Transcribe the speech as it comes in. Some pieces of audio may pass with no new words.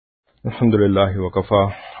الحمد لله وكفى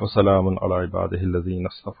وسلام على عباده الذين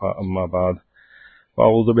اصطفى أما بعد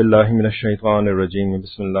فأعوذ بالله من الشيطان الرجيم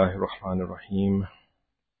بسم الله الرحمن الرحيم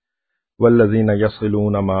والذين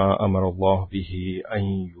يصلون ما أمر الله به أن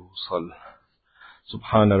يوصل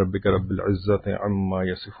سبحان ربك رب العزة عما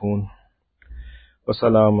يصفون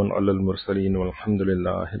وسلام على المرسلين والحمد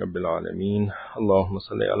لله رب العالمين اللهم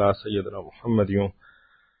صل على سيدنا محمد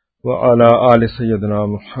وعلى آل سيدنا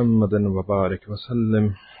محمد وبارك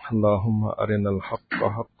وسلم اللهم أرنا الحق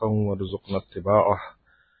حقا وارزقنا اتباعه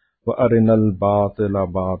وأرنا الباطل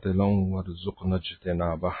باطلا وارزقنا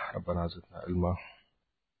اجتنابه ربنا زدنا علما۔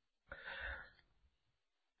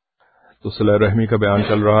 تو صلہ رحمی کا بیان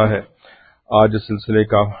چل رہا ہے۔ آج اس سلسلے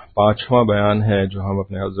کا 5واں بیان ہے جو ہم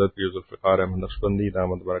اپنے حضرت پیر ذوالفقار احمد نقشبندی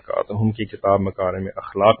دامت برکاتہم کی کتاب مکارم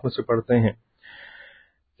اخلاق میں سے پڑھتے ہیں۔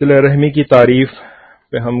 صلہ رحمی کی تعریف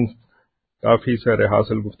پہ ہم کافی سارے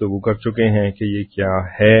حاصل گفتگو کر چکے ہیں کہ یہ کیا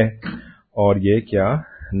ہے اور یہ کیا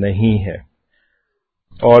نہیں ہے،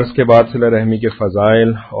 اور اس کے بعد صلہ رحمی کے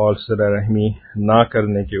فضائل اور صلہ رحمی نہ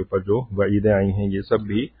کرنے کے اوپر جو وعیدیں آئی ہیں یہ سب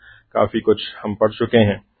بھی کافی کچھ ہم پڑھ چکے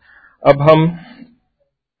ہیں۔ اب ہم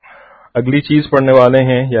اگلی چیز پڑھنے والے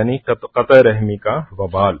ہیں، یعنی قطع رحمی کا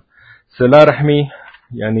وبال۔ صلہ رحمی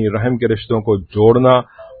یعنی رحم کے رشتوں کو جوڑنا،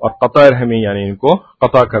 اور قطع رحمی یعنی ان کو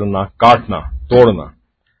قطع کرنا، کاٹنا، توڑنا۔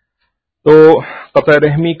 تو قطع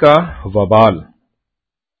رحمی کا وبال،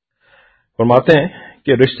 فرماتے ہیں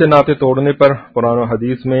کہ رشتے ناطے توڑنے پر قرآن و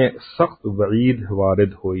حدیث میں سخت وعید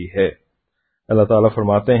وارد ہوئی ہے۔ اللہ تعالیٰ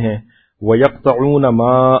فرماتے ہیں وَيَقْطَعُونَ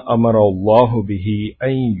مَا أَمَرَ اللَّهُ بِهِ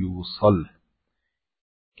أَن يُوصَلَ،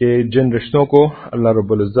 کہ جن رشتوں کو اللہ رب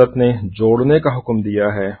العزت نے جوڑنے کا حکم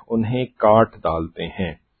دیا ہے انہیں کاٹ ڈالتے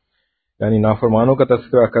ہیں۔ یعنی نافرمانوں کا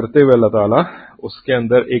تذکرہ کرتے ہوئے اللہ تعالیٰ اس کے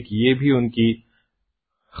اندر ایک یہ بھی ان کی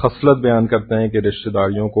خصلت بیان کرتے ہیں کہ رشتہ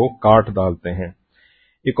داریوں کو کاٹ ڈالتے ہیں۔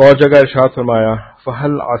 ایک اور جگہ ارشاد فرمایا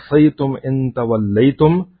فَهَلْ عَصَيْتُمْ إِن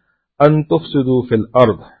تَوَلَّيْتُمْ أَن تُفْسِدُوا فِي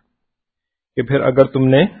الْأَرْضِ، کہ پھر اگر تم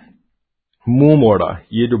نے منہ موڑا،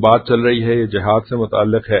 یہ جو بات چل رہی ہے یہ جہاد سے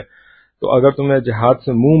متعلق ہے، تو اگر تم نے جہاد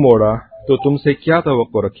سے منہ موڑا تو تم سے کیا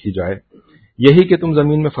توقع رکھی جائے؟ یہی کہ تم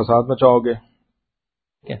زمین میں فساد مچاؤ گے۔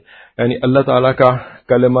 یعنی اللہ تعالیٰ کا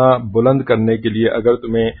کلمہ بلند کرنے کے لیے اگر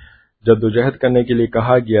تمہیں جدوجہد کرنے کے لیے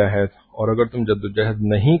کہا گیا ہے، اور اگر تم جدوجہد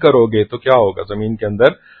نہیں کرو گے تو کیا ہوگا؟ زمین کے اندر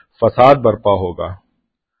فساد برپا ہوگا،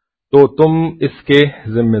 تو تم اس کے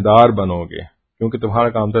ذمہ دار بنو گے، کیونکہ تمہارا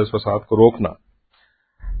کام تھا اس فساد کو روکنا۔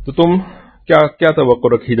 تو تم کیا توقع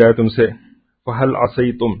رکھی جائے تم سے؟ فَهَلْ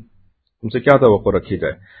عَصَيْتُمْ، تم سے کیا توقع رکھی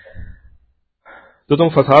جائے؟ تو تم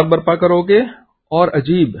فساد برپا کرو گے، اور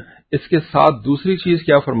عجیب اس کے ساتھ دوسری چیز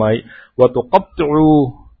کیا فرمائی وَتُقَطِّعُوا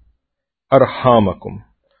أَرْحَامَكُمْ،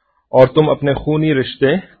 اور تم اپنے خونی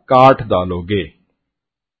رشتے کاٹ ڈالو گے۔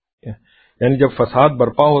 یعنی جب فساد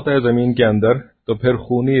برپا ہوتا ہے زمین کے اندر تو پھر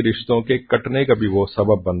خونی رشتوں کے کٹنے کا بھی وہ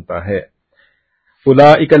سبب بنتا ہے۔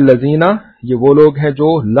 اولئک الذین، یہ وہ لوگ ہیں جو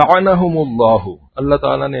لعنہم اللہ، اللہ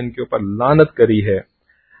تعالیٰ نے ان کے اوپر لعنت کری ہے،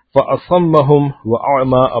 فاصمہم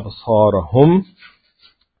واعمی ابصارہم،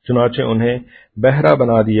 چنانچہ انہیں بہرا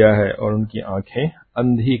بنا دیا ہے اور ان کی آنکھیں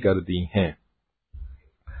اندھی کر دی ہیں۔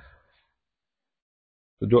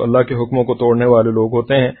 جو اللہ کے حکموں کو توڑنے والے لوگ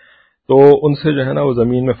ہوتے ہیں تو ان سے جو ہے نا وہ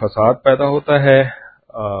زمین میں فساد پیدا ہوتا ہے،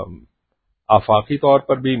 آفاقی طور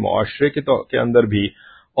پر بھی، معاشرے کے اندر بھی،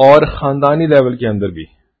 اور خاندانی لیول کے اندر بھی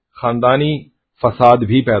خاندانی فساد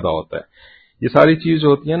بھی پیدا ہوتا ہے۔ یہ ساری چیز جو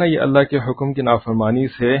ہوتی ہے نا، یہ اللہ کے حکم کی نافرمانی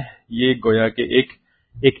سے یہ گویا کہ ایک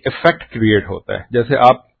ایفیکٹ کریٹ ہوتا ہے۔ جیسے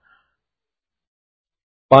آپ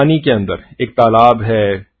پانی کے اندر ایک تالاب ہے،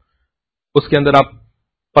 اس کے اندر آپ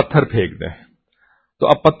پتھر پھینک دیں، تو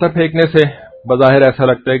اب پتھر پھینکنے سے بظاہر ایسا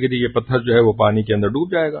لگتا ہے کہ یہ پتھر جو ہے وہ پانی کے اندر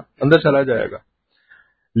ڈوب جائے گا، اندر چلا جائے گا،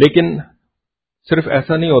 لیکن صرف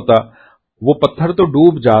ایسا نہیں ہوتا، وہ پتھر تو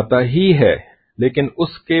ڈوب جاتا ہی ہے، لیکن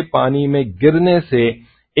اس کے پانی میں گرنے سے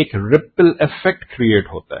ایک رپل ایفیکٹ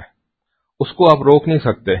کریٹ ہوتا ہے، اس کو آپ روک نہیں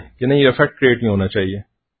سکتے کہ نہیں یہ ایفیکٹ کریٹ نہیں ہونا چاہیے۔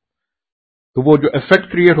 تو وہ جو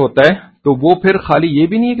ایفیکٹ کریٹ ہوتا ہے تو وہ پھر خالی یہ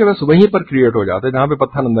بھی نہیں ہے کہ بس وہیں پر کریٹ ہو جاتا ہے جہاں پہ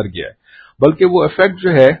پتھر اندر گیا ہے، بلکہ وہ ایفیکٹ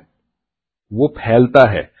جو ہے وہ پھیلتا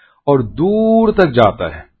ہے اور دور تک جاتا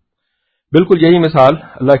ہے۔ بالکل یہی مثال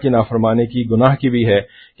اللہ کی نافرمانی کی، گناہ کی بھی ہے،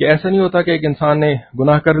 کہ ایسا نہیں ہوتا کہ ایک انسان نے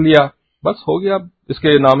گناہ کر لیا، بس ہو گیا، اس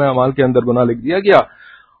کے نام اعمال کے اندر گناہ لکھ دیا گیا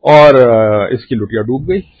اور اس کی لٹیا ڈوب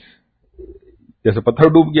گئی، جیسے پتھر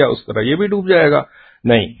ڈوب گیا اس طرح یہ بھی ڈوب جائے گا۔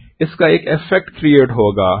 نہیں، اس کا ایک ایفیکٹ کریٹ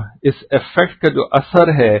ہوگا، اس ایفیکٹ کا جو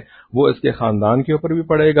اثر ہے وہ اس کے خاندان کے اوپر بھی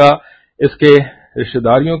پڑے گا، اس کے رشتہ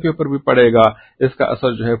داریوں کے اوپر بھی پڑے گا، اس کا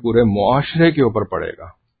اثر جو ہے پورے معاشرے کے اوپر پڑے گا،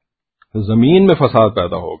 زمین میں فساد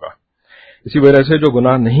پیدا ہوگا۔ اسی وجہ سے جو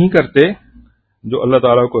گناہ نہیں کرتے جو اللہ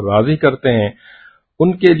تعالیٰ کو راضی کرتے ہیں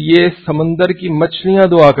ان کے لیے سمندر کی مچھلیاں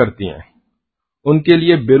دعا کرتی ہیں، ان کے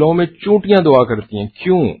لیے بلوں میں چونٹیاں دعا کرتی ہیں۔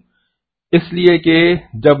 کیوں؟ اس لیے کہ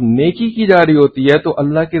جب نیکی کی جا رہی ہوتی ہے تو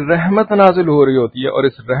اللہ کی رحمت نازل ہو رہی ہوتی ہے، اور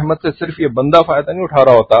اس رحمت سے صرف یہ بندہ فائدہ نہیں اٹھا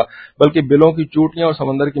رہا ہوتا بلکہ بلوں کی چونٹیاں اور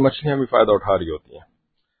سمندر کی مچھلیاں بھی فائدہ اٹھا رہی ہوتی ہیں،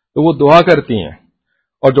 تو وہ دعا کرتی ہیں۔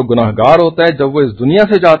 اور جو گناہ گار ہوتا ہے جب وہ اس دنیا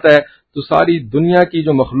سے جاتا ہے تو ساری دنیا کی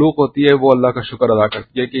جو مخلوق ہوتی ہے وہ اللہ کا شکر ادا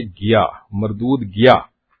کرتی ہے کہ گیا، مردود گیا،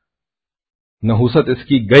 نحوست اس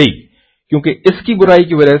کی گئی، کیونکہ اس کی برائی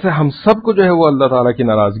کی وجہ سے ہم سب کو جو ہے وہ اللہ تعالیٰ کی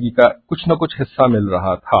ناراضگی کا کچھ نہ کچھ حصہ مل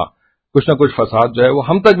رہا تھا، کچھ نہ کچھ فساد جو ہے وہ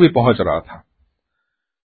ہم تک بھی پہنچ رہا تھا۔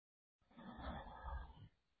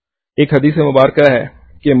 ایک حدیث مبارکہ ہے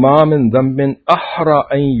کہ ما من ذنب احرى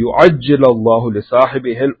ان يعجل الله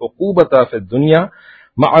لصاحبه العقوبة في الدنيا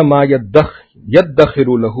مع ما يدخر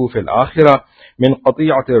له في الآخرة من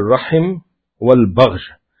قطيعة الرحم والبغش،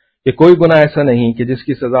 کہ کوئی گناہ ایسا نہیں کہ جس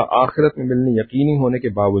کی سزا آخرت میں ملنی یقینی ہونے کے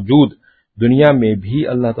باوجود دنیا میں بھی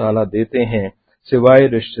اللہ تعالیٰ دیتے ہیں سوائے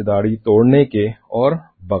رشتہ داری توڑنے کے اور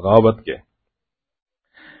بغاوت کے۔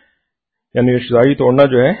 یعنی رشتہ داری توڑنا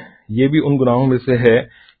جو ہے یہ بھی ان گناہوں میں سے ہے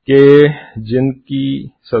کہ جن کی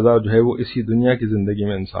سزا جو ہے وہ اسی دنیا کی زندگی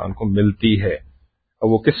میں انسان کو ملتی ہے۔ اور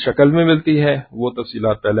وہ کس شکل میں ملتی ہے وہ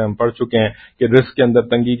تفصیلات پہلے ہم پڑھ چکے ہیں کہ رزق کے اندر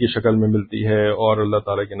تنگی کی شکل میں ملتی ہے اور اللہ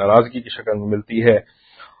تعالیٰ کی ناراضگی کی شکل میں ملتی ہے۔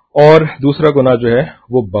 اور دوسرا گناہ جو ہے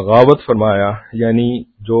وہ بغاوت فرمایا، یعنی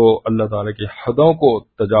جو اللہ تعالیٰ کی حدوں کو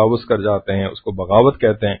تجاوز کر جاتے ہیں اس کو بغاوت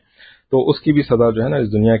کہتے ہیں، تو اس کی بھی سزا جو ہے نا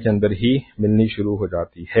اس دنیا کے اندر ہی ملنی شروع ہو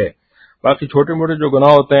جاتی ہے۔ باقی چھوٹے موٹے جو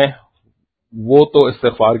گناہ ہوتے ہیں وہ تو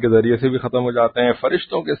استغفار کے ذریعے سے بھی ختم ہو جاتے ہیں،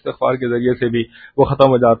 فرشتوں کے استغفار کے ذریعے سے بھی وہ ختم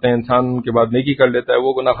ہو جاتے ہیں، انسان ان کے بعد نیکی کر لیتا ہے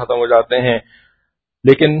وہ گناہ ختم ہو جاتے ہیں۔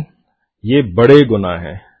 لیکن یہ بڑے گناہ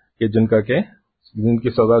ہیں کہ جن کی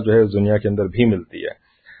سزا جو ہے اس دنیا کے اندر بھی ملتی ہے۔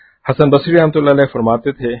 حسن بصری رحمۃ اللہ علیہ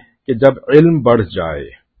فرماتے تھے کہ جب علم بڑھ جائے،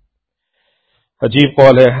 عجیب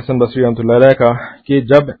قول ہے حسن بصری رحمۃ اللہ علیہ کا، کہ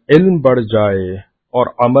جب علم بڑھ جائے اور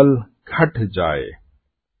عمل گھٹ جائے،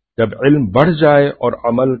 جب علم بڑھ جائے اور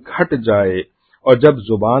عمل گھٹ جائے، اور جب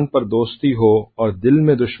زبان پر دوستی ہو اور دل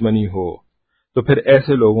میں دشمنی ہو، تو پھر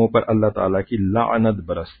ایسے لوگوں پر اللہ تعالیٰ کی لعنت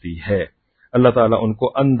برستی ہے، اللہ تعالیٰ ان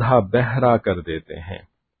کو اندھا بہرا کر دیتے ہیں۔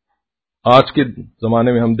 آج کے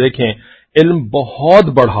زمانے میں ہم دیکھیں علم بہت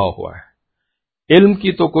بڑھا ہوا ہے، علم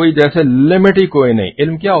کی تو کوئی جیسے لمٹ ہی کوئی نہیں۔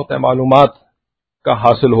 علم کیا ہوتا ہے؟ معلومات کا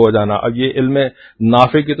حاصل ہو جانا۔ اب یہ علم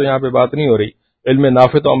نافع کی تو یہاں پہ بات نہیں ہو رہی، علم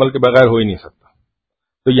نافع تو عمل کے بغیر ہو ہی نہیں سکتا،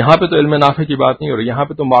 تو یہاں پہ تو علم نافع کی بات نہیں ہو رہی، یہاں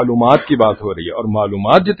پہ تو معلومات کی بات ہو رہی ہے، اور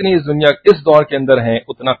معلومات جتنی اس دور کے اندر ہیں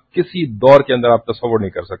اتنا کسی دور کے اندر آپ تصور نہیں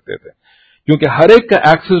کر سکتے تھے، کیونکہ ہر ایک کا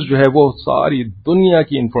ایکسس جو ہے وہ ساری دنیا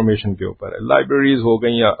کی انفارمیشن کے اوپر ہے، لائبریریز ہو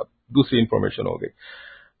گئی یا دوسری انفارمیشن ہو گئی،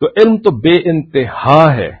 تو علم تو بے انتہا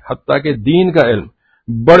ہے، حتیٰ کہ دین کا علم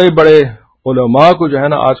بڑے بڑے علماء کو جو ہے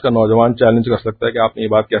نا آج کا نوجوان چیلنج کر سکتا ہے کہ آپ نے یہ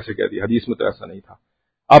بات کیسے کہہ دی، حدیث میں تو ایسا نہیں تھا،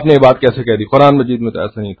 آپ نے یہ بات کیسے کہہ دی، قرآن مجید میں تو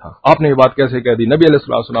ایسا نہیں تھا، آپ نے یہ بات کیسے کہہ دی۔ نبی علیہ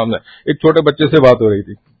الصلوۃ والسلام نے، ایک چھوٹے بچے سے بات ہو رہی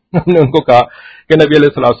تھی، ہم نے ان کو کہا کہ نبی علیہ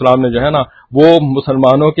الصلوۃ والسلام نے جو ہے نا وہ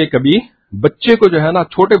مسلمانوں کے کبھی بچے کو جو ہے نا،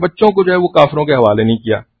 چھوٹے بچوں کو جو ہے وہ کافروں کے حوالے نہیں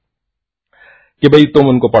کیا کہ بھئی تم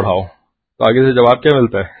ان کو پڑھاؤ، تو آگے سے جواب کیا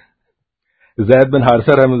ملتا ہے؟ زید بن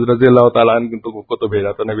حارثہ رضی اللہ تعالیٰ عنہ کو تو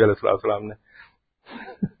بھیجا تھا نبی علیہ الصلوۃ والسلام نے۔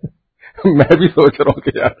 میں بھی سوچ رہا ہوں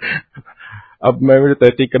کہ یار اب مجھے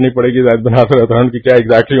تحقیق کرنی پڑے گی زید بن حارثہ رضی اللہ عنہ کی کیا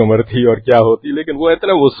ایگزیکٹلی عمر تھی اور کیا ہوتی، لیکن وہ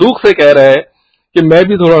اتنا وثوق سے کہہ رہے ہیں کہ میں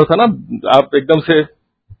بھی تھوڑا سا نا، آپ ایک دم سے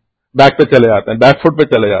بیک پہ چلے جاتے ہیں، بیک فٹ پہ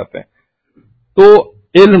چلے جاتے ہیں۔ تو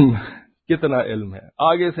علم، کتنا علم ہے،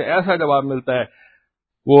 آگے سے ایسا جواب ملتا ہے۔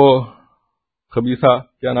 وہ خبیثہ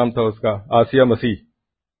کیا نام تھا اس کا، آسیہ مسیح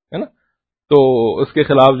ہے نا، تو اس کے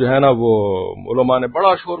خلاف جو ہے نا وہ علماء نے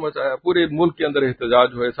بڑا شور مچایا، پورے ملک کے اندر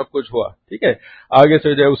احتجاج ہوئے، سب کچھ ہوا، ٹھیک ہے۔ آگے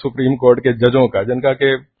سے جو ہے وہ سپریم کورٹ کے ججوں کا، جن کا کہ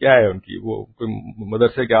کیا ہے ان کی، وہ کوئی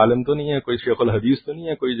مدرسے کے عالم تو نہیں ہے، کوئی شیخ الحدیث تو نہیں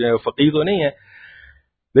ہے، کوئی جو ہے فقیہ تو نہیں ہے،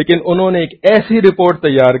 لیکن انہوں نے ایک ایسی رپورٹ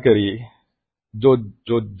تیار کری جو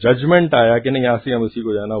ججمنٹ آیا کہ نہیں آسیہ مسیح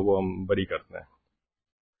کو جو ہے نا وہ ہم بری کرتے ہیں،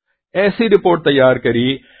 ایسی رپورٹ تیار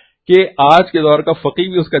کری کہ آج کے دور کا فقیہ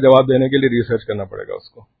بھی اس کا جواب دینے کے لیے ریسرچ کرنا پڑے گا اس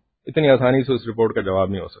کو، اتنی آسانی سے اس رپورٹ کا جواب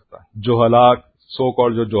نہیں ہو سکتا۔ جوہلا، سو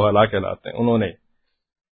کال جو جوہلا کہلاتے ہیں، انہوں نے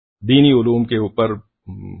دینی علوم کے اوپر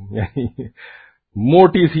یعنی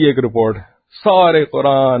موٹی سی ایک رپورٹ، سارے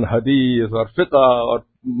قرآن، حدیث اور فقہ اور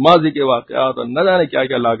ماضی کے واقعات اور نہ جانے کیا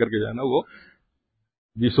کیا لا کر کے جو ہے نا وہ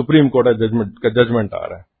جی سپریم کورٹ کا ججمنٹ آ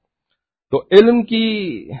رہا ہے۔ تو علم کی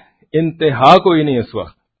انتہا کوئی نہیں اس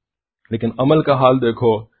وقت، لیکن عمل کا حال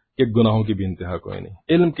دیکھو کہ گناہوں کی بھی انتہا کوئی نہیں۔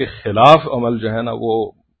 علم کے خلاف عمل جو ہے نا وہ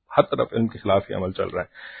ہر طرف علم کے خلاف ہی عمل چل رہا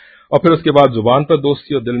ہے۔ اور پھر اس کے بعد زبان پر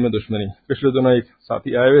دوستی اور دل میں دشمنی. پچھلے دنوں ایک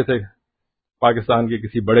ساتھی آئے ہوئے تھے پاکستان کے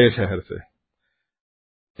کسی بڑے شہر سے،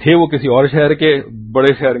 تھے وہ کسی اور شہر کے،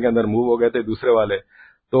 بڑے شہر کے اندر موو ہو گئے تھے دوسرے والے.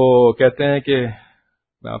 تو کہتے ہیں کہ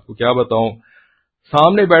میں آپ کو کیا بتاؤں،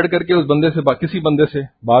 سامنے بیٹھ کر کے اس بندے سے کسی بندے سے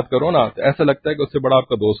بات کرو نا تو ایسا لگتا ہے کہ اس سے بڑا آپ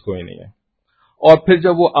کا دوست کوئی نہیں ہے، اور پھر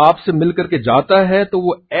جب وہ آپ سے مل کر کے جاتا ہے تو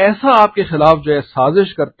وہ ایسا آپ کے خلاف جو ہے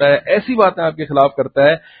سازش کرتا ہے، ایسی باتیں آپ کے خلاف کرتا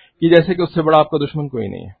ہے کہ جیسے کہ اس سے بڑا آپ کا دشمن کوئی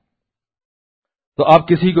نہیں ہے. تو آپ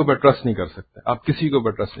کسی کے اوپر ٹرسٹ نہیں کر سکتے، آپ کسی کے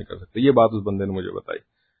اوپر ٹرسٹ نہیں کر سکتے. یہ بات اس بندے نے مجھے بتائی.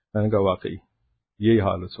 میں نے کہا واقعی یہی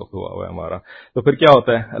حال اس وقت ہوا ہے ہمارا. تو پھر کیا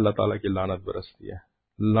ہوتا ہے، اللہ تعالیٰ کی لعنت برستی ہے،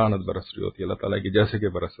 لعنت برس رہی ہوتی ہے اللہ تعالیٰ کی، جیسے کہ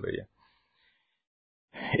برس رہی ہے.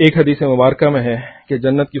 ایک حدیث مبارکہ میں ہے کہ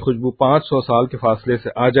جنت کی خوشبو 500 سال کے فاصلے سے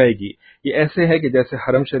آ جائے گی. یہ ایسے ہے کہ جیسے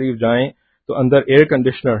حرم شریف جائیں تو اندر ایئر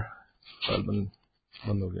کنڈیشنر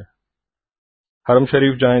بند ہو گیا، حرم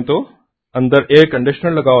شریف جائیں تو اندر ایئر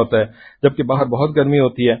کنڈیشنر لگا ہوتا ہے جبکہ باہر بہت گرمی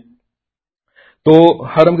ہوتی ہے. تو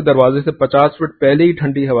حرم کے دروازے سے 50 فٹ پہلے ہی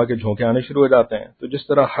ٹھنڈی ہوا کے جھونکے آنے شروع ہو جاتے ہیں. تو جس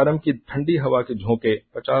طرح حرم کی ٹھنڈی ہوا کے جھونکے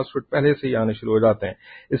 50 فٹ پہلے سے ہی آنے شروع ہو جاتے ہیں،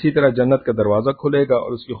 اسی طرح جنت کا دروازہ کھلے گا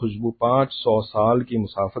اور اس کی خوشبو 500 سال کی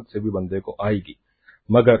مسافت سے بھی بندے کو آئے گی،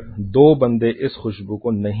 مگر 2 بندے اس خوشبو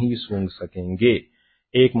کو نہیں سونگھ سکیں گے،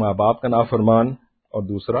 ایک ماں باپ کا نافرمان اور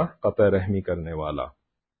دوسرا قطع رحمی کرنے والا.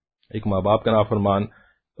 ایک ماں باپ کا نافرمان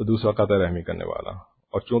اور دوسرا قطع رحمی کرنے والا.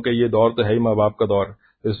 اور چونکہ یہ دور تو ہے ہی ماں باپ کا دور،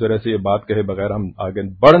 اس وجہ سے یہ بات کہے بغیر ہم آگے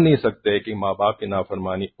بڑھ نہیں سکتے کہ ماں باپ کی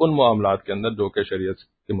نافرمانی ان معاملات کے اندر جو کہ شریعت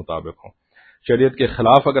کے مطابق ہوں. شریعت کے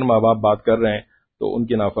خلاف اگر ماں باپ بات کر رہے ہیں تو ان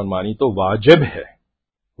کی نافرمانی تو واجب ہے،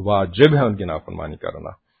 واجب ہے ان کی نافرمانی کرنا.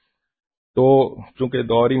 تو چونکہ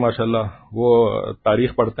دور ہی ماشاءاللہ وہ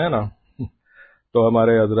تاریخ پڑھتے ہیں نا، تو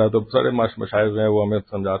ہمارے حضرات سارے مشائخ ہیں وہ ہمیں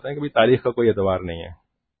سمجھاتے ہیں کہ تاریخ کا کوئی اعتبار نہیں ہے.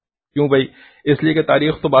 کیوں بھائی؟ اس لیے کہ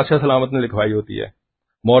تاریخ تو بادشاہ سلامت نے لکھوائی ہوتی ہے.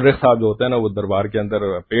 مورخ صاحب جو ہوتے ہیں نا وہ دربار کے اندر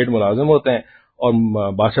پیڈ ملازم ہوتے ہیں،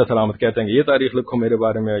 اور بادشاہ سلامت کہتے ہیں کہ یہ تاریخ لکھو میرے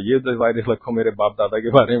بارے میں، یہ تاریخ لکھو میرے باپ دادا کے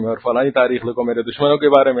بارے میں، اور فلانی تاریخ لکھو میرے دشمنوں کے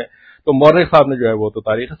بارے میں. تو مورخ صاحب نے جو ہے وہ تو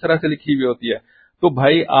تاریخ اس طرح سے لکھی ہوئی ہوتی ہے. تو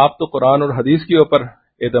بھائی آپ تو قرآن اور حدیث کے اوپر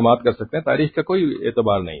اعتماد کر سکتے ہیں، تاریخ کا کوئی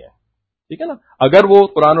اعتبار نہیں ہے، ٹھیک ہے نا. اگر وہ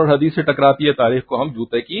قرآن اور حدیث سے ٹکراتی ہے تاریخ کو ہم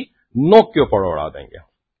جوتے کی نوک کے اوپر اڑا دیں گے.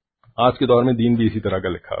 آج کے دور میں دین بھی اسی طرح کا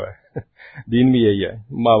لکھا ہوا ہے. دین بھی یہی ہے،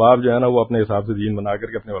 ماں باپ جو ہے نا وہ اپنے حساب سے دین بنا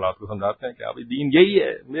کر کے اپنے اولاد کو سمجھاتے ہیں کہ ابھی دین یہی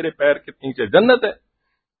ہے، میرے پیر کے نیچے جنت ہے،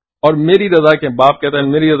 اور میری رضا کے باپ کہتا ہے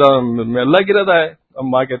میری رضا میں اللہ کی رضا ہے، اب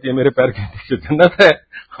ماں کہتی ہے میرے پیر کے نیچے جنت ہے،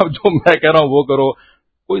 اب جو میں کہہ رہا ہوں وہ کرو.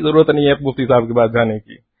 کوئی ضرورت نہیں ہے مفتی صاحب کی بات جانے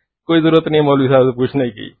کی، کوئی ضرورت نہیں ہے مولوی صاحب سے پوچھنے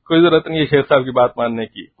کی، کوئی ضرورت نہیں ہے شیخ صاحب کی بات ماننے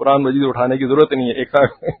کی، قرآن مجید اٹھانے کی ضرورت نہیں ہے. ایک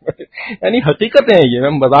ساتھ یعنی حقیقتیں ہیں یہ،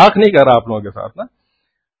 میں مذاق نہیں کر رہا آپ لوگوں کے ساتھ نا.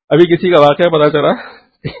 ابھی کسی کا واقعہ پتا چلا،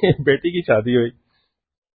 بیٹی کی شادی ہوئی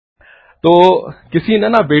تو کسی نے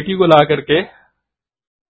نا بیٹی کو لا کر کے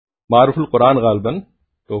معروف القرآن غالباً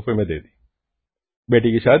تحفے میں دے دی.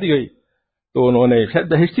 بیٹی کی شادی ہوئی تو انہوں نے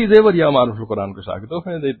شاید دہشتی زیور یا معروف القرآن کو شاہ کے تحفے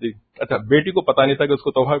میں دے دی. اچھا بیٹی کو پتا نہیں تھا کہ اس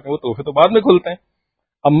کو وہ تحفے تو بعد میں کھلتے ہیں.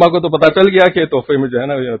 اماں کو تو پتا چل گیا کہ تحفے میں جو ہے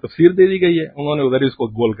نا تفسیر دے دی گئی ہے، انہوں نے ادھر اس کو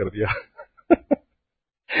گول کر دیا.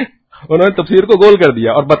 انہوں نے تفسیر کو گول کر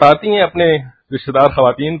دیا اور بتاتی ہیں اپنے رشتہ دار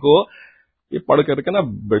خواتین کو، یہ پڑھ کر کے نا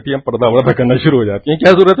بیٹیاں پردہ کرنا شروع ہو جاتی ہیں.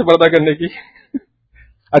 کیا ضرورت ہے پردہ کرنے کی؟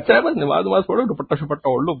 اچھا ہے بس نماز پڑھو، دوپٹہ شپٹہ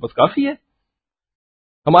اوڑھ لو، بس کافی ہے.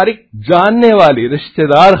 ہماری جاننے والی رشتہ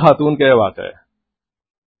دار خاتون کا یہ واقعہ ہے،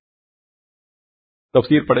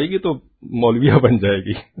 تفسیر پڑھے گی تو مولویہ بن جائے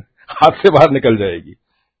گی، ہاتھ سے باہر نکل جائے گی.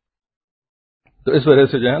 تو اس وجہ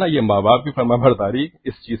سے جو ہے نا یہ ماں باپ کی فرما برداری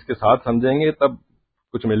اس چیز کے ساتھ سمجھیں گے تب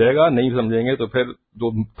کچھ ملے گا، نہیں سمجھیں گے تو پھر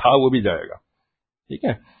جو تھا وہ بھی جائے گا. ٹھیک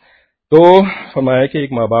ہے. تو فرمایا کہ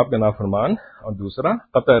ایک ماں باپ کا نافرمان اور دوسرا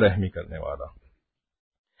قطع رحمی کرنے والا.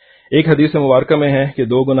 ایک حدیث مبارکہ میں ہے کہ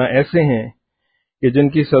 2 گناہ ایسے ہیں کہ جن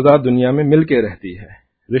کی سزا دنیا میں مل کے رہتی ہے،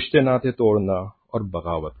 رشتے ناطے توڑنا اور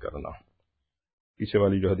بغاوت کرنا. پیچھے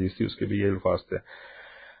والی جو حدیث تھی اس کے بھی یہ الفاظ تھے.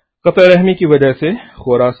 قطع رحمی کی وجہ سے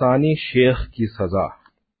خراسانی شیخ کی سزا.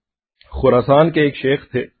 خراسان کے ایک شیخ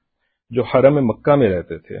تھے جو حرم مکہ میں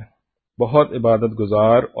رہتے تھے، بہت عبادت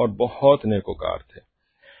گزار اور بہت نیکوکار تھے.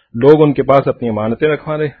 لوگ ان کے پاس اپنی امانتیں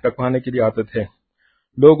رکھوانے کے لیے آتے تھے.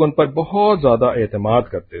 لوگ ان پر بہت زیادہ اعتماد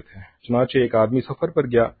کرتے تھے. چنانچہ ایک آدمی سفر پر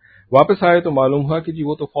گیا، واپس آئے تو معلوم ہوا کہ جی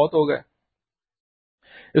وہ تو فوت ہو گئے.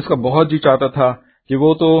 اس کا بہت جی چاہتا تھا کہ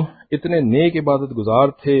وہ تو اتنے نیک عبادت گزار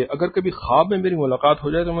تھے، اگر کبھی خواب میں میری ملاقات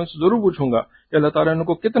ہو جائے تو میں ان سے ضرور پوچھوں گا کہ اللہ تعالیٰ نے ان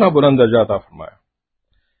کو کتنا بلند درجہ عطا فرمایا.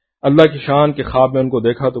 اللہ کی شان کے خواب میں ان کو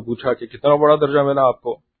دیکھا تو پوچھا کہ کتنا بڑا درجہ ملا آپ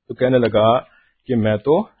کو؟ تو کہنے لگا کہ میں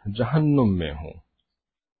تو جہنم میں ہوں.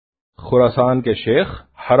 خراسان کے شیخ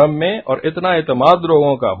حرم میں اور اتنا اعتماد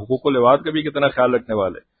لوگوں کا، حقوق العباد کا بھی کتنا خیال رکھنے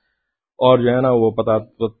والے، اور جو ہے نا وہ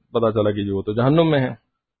پتا چلا کہ وہ تو جہنم میں ہے.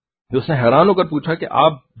 تو اس نے حیران ہو کر پوچھا کہ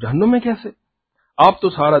آپ جہنم میں کیسے؟ آپ تو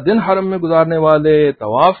سارا دن حرم میں گزارنے والے،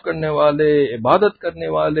 طواف کرنے والے، عبادت کرنے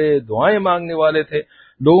والے، دعائیں مانگنے والے تھے.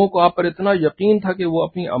 لوگوں کو آپ پر اتنا یقین تھا کہ وہ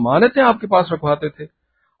اپنی امانتیں آپ کے پاس رکھواتے تھے.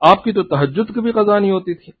 آپ کی تو تہجد کی بھی قضا نہیں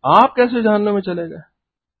ہوتی تھی. آپ کیسے جہنم میں چلے گئے؟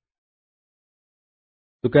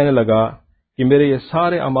 تو کہنے لگا کہ میرے یہ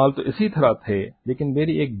سارے اعمال تو اسی طرح تھے، لیکن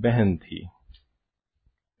میری ایک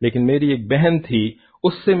بہن تھی،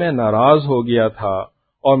 اس سے میں ناراض ہو گیا تھا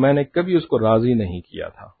اور میں نے کبھی اس کو راضی نہیں کیا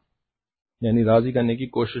تھا. یعنی راضی کرنے کی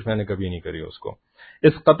کوشش میں نے کبھی نہیں کری اس کو.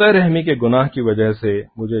 اس قطع رحمی کے گناہ کی وجہ سے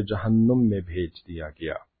مجھے جہنم میں بھیج دیا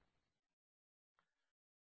گیا.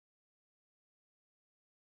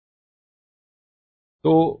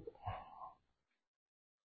 تو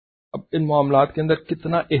اب ان معاملات کے اندر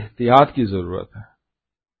کتنا احتیاط کی ضرورت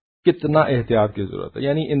ہے،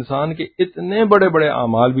 یعنی انسان کے اتنے بڑے بڑے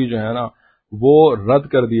اعمال بھی جو ہے نا وہ رد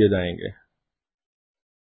کر دیے جائیں گے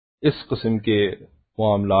اس قسم کے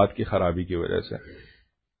معاملات کی خرابی کی وجہ سے.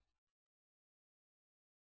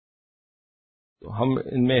 تو ہم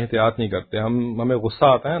ان میں احتیاط نہیں کرتے. ہمیں غصہ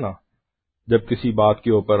آتا ہے نا، جب کسی بات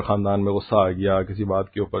کے اوپر خاندان میں غصہ آ گیا، کسی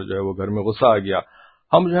بات کے اوپر جو ہے وہ گھر میں غصہ آ گیا،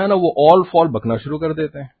 ہم جو ہے نا وہ آل فال بکنا شروع کر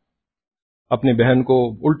دیتے ہیں. اپنی بہن کو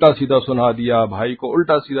الٹا سیدھا سنا دیا، بھائی کو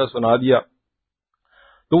الٹا سیدھا سنا دیا.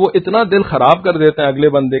 تو وہ اتنا دل خراب کر دیتے ہیں اگلے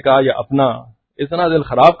بندے کا یا اپنا، اتنا دل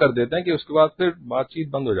خراب کر دیتے ہیں کہ اس کے بعد پھر بات چیت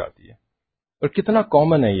بند ہو جاتی ہے. اور کتنا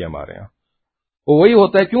کامن ہے یہ ہمارے ہاں. وہ وہی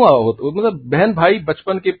ہوتا ہے، کیوں مطلب بہن بھائی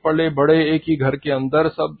بچپن کے پلے بڑے ایک ہی گھر کے اندر،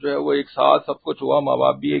 سب جو ہے وہ ایک ساتھ، سب کچھ ہوا، ماں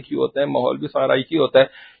باپ بھی ایک ہی ہوتا ہے، ماحول بھی سارا ایک ہی ہوتا ہے.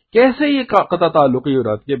 کیسے یہ قطع تعلقی ہو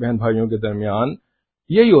جاتی ہے بہن بھائیوں کے درمیان؟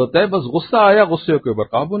 یہی ہوتا ہے، بس غصہ آیا، غصے کے اوپر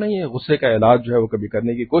قابو نہیں ہے، غصے کا علاج جو ہے وہ کبھی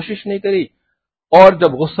کرنے کی کوشش نہیں کری، اور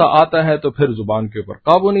جب غصہ آتا ہے تو پھر زبان کے اوپر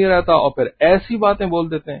قابو نہیں رہتا، اور پھر ایسی باتیں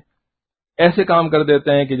بول دیتے ہیں، ایسے کام کر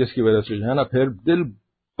دیتے ہیں کہ جس کی وجہ سے جو ہے نا پھر دل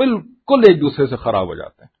بالکل ایک دوسرے سے خراب ہو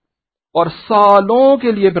جاتے ہیں، اور سالوں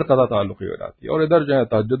کے لیے پھر قطع تعلقی ہو جاتی ہے. اور ادھر جو ہے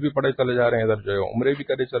تہجد بھی پڑھے چلے جا رہے ہیں، ادھر جو ہے عمرے بھی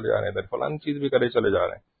کرے چلے جا رہے ہیں، ادھر فلان چیز بھی کرے چلے جا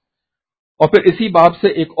رہے ہیں. اور پھر اسی باب سے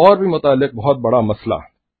ایک اور بھی متعلق بہت بڑا مسئلہ،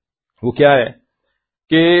 وہ کیا ہے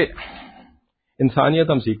کہ انسانیت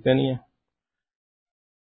ہم سیکھتے نہیں ہیں.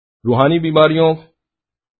 روحانی بیماریوں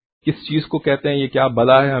کس چیز کو کہتے ہیں، یہ کیا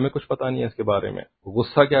بلا ہے، ہمیں کچھ پتہ نہیں ہے اس کے بارے میں.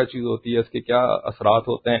 غصہ کیا چیز ہوتی ہے، اس کے کیا اثرات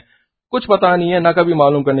ہوتے ہیں، کچھ پتہ نہیں ہے، نہ کبھی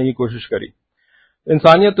معلوم کرنے کی کوشش کری.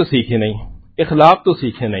 انسانیت تو سیکھی نہیں، اخلاق تو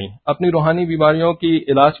سیکھے نہیں، اپنی روحانی بیماریوں کی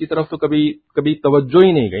علاج کی طرف تو کبھی توجہ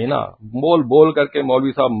ہی نہیں گئی نا. بول کر کے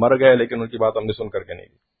مولوی صاحب مر گئے، لیکن ان کی بات ہم نے سن کر کے نہیں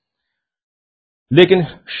دی. لیکن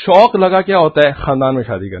شوق لگا کیا ہوتا ہے، خاندان میں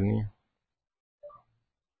شادی کرنی ہے،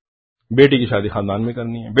 بیٹی کی شادی خاندان میں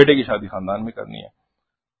کرنی ہے، بیٹے کی شادی خاندان میں کرنی ہے.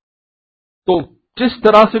 تو جس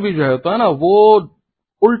طرح سے بھی جو ہے ہوتا ہے نا وہ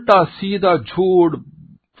الٹا سیدھا جھوٹ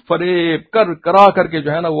فریب کرا کر کے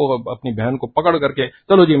جو ہے نا وہ اپنی بہن کو پکڑ کر کے،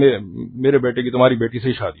 چلو جی میرے بیٹے کی تمہاری بیٹی سے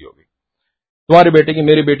ہی شادی ہو گئی، تمہارے بیٹے کی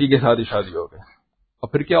میری بیٹی کے ساتھ ہی شادی ہو گئی. اور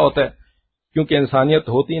پھر کیا ہوتا ہے، کیونکہ انسانیت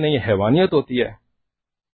ہوتی نہیں ہے، حیوانیت ہوتی ہے،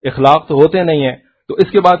 اخلاق تو ہوتے نہیں ہیں. تو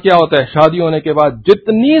اس کے بعد کیا ہوتا ہے، شادی ہونے کے بعد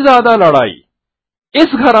جتنی زیادہ لڑائی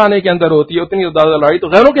اس گھرانے کے اندر ہوتی ہے، اتنی زیادہ لڑائی تو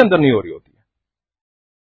غیروں کے اندر نہیں ہو رہی ہوتی ہے.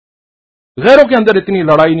 غیروں کے اندر اتنی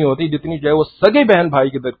لڑائی نہیں ہوتی جتنی جو ہے وہ سگے بہن بھائی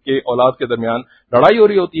کے اولاد کے درمیان لڑائی ہو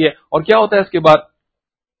رہی ہوتی ہے. اور کیا ہوتا ہے اس کے بعد،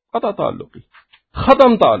 قطع تعلق،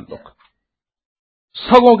 ختم تعلق،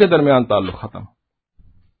 سگوں کے درمیان تعلق ختم.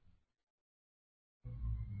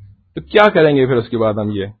 تو کیا کریں گے پھر اس کے بعد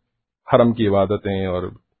ہم، یہ حرم کی عبادتیں اور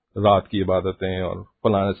رات کی عبادتیں اور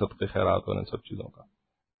فلاں صدقے خیرات اور ان سب چیزوں کا.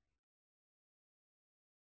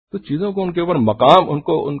 تو چیزوں کو ان کے اوپر مقام،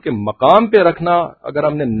 ان کے مقام پہ رکھنا اگر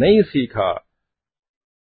ہم نے نہیں سیکھا،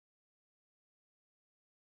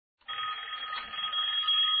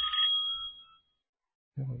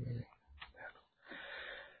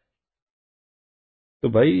 تو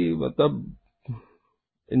بھائی مطلب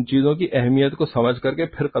ان چیزوں کی اہمیت کو سمجھ کر کے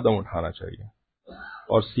پھر قدم اٹھانا چاہیے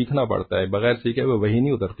اور سیکھنا پڑتا ہے. بغیر سیکھے ہوئے وہی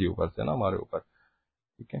نہیں اترتی اوپر سے نا ہمارے اوپر.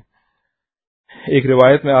 ٹھیک ہے. ایک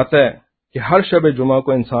روایت میں آتا ہے کہ ہر شب جمعہ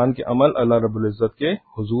کو انسان کے عمل اللہ رب العزت کے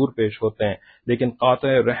حضور پیش ہوتے ہیں، لیکن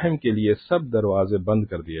قاطع رحم کے لیے سب دروازے بند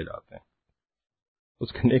کر دیے جاتے ہیں.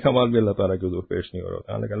 اس کے نیک اعمال بھی اللہ تعالیٰ کے حضور پیش نہیں ہو رہے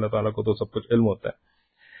ہوتے ہیں، لیکن اللہ تعالیٰ کو تو سب کچھ علم ہوتا ہے.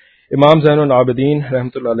 امام زین العابدین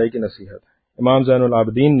رحمۃ اللہ علیہ کی نصیحت. امام زین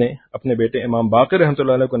العابدین نے اپنے بیٹے امام باقر رحمۃ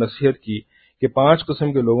اللہ علیہ کو نصیحت کی کہ 5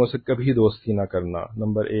 قسم کے لوگوں سے کبھی دوستی نہ کرنا.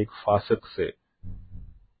 نمبر 1، فاسق سے،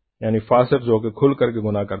 یعنی فاسق جو کہ کھل کر کے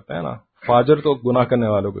گناہ کرتا ہے نا. فاجر تو گناہ کرنے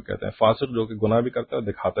والوں کو کہتے ہیں، فاسق جو کہ گناہ بھی کرتا ہے اور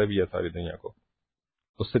دکھاتا بھی ہے ساری دنیا کو،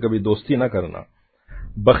 اس سے کبھی دوستی نہ کرنا.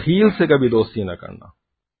 بخیل سے کبھی دوستی نہ کرنا،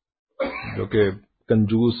 جو کہ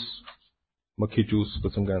کنجوس مکھی چوس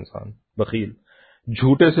قسم کا انسان، بخیل،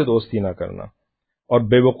 جھوٹے سے دوستی نہ کرنا، اور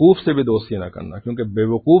بے وقوف سے بھی دوستی نہ کرنا، کیونکہ بے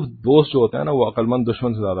وقوف دوست جو ہوتا ہے نا وہ عقل مند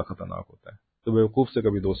دشمن سے زیادہ خطرناک ہوتا ہے، تو بے وقوف سے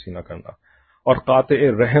کبھی دوستی نہ کرنا، اور قاطع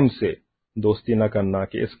رحم سے دوستی نہ کرنا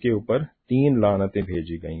کہ اس کے اوپر 3 لعنتیں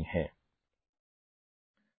بھیجی گئی ہیں۔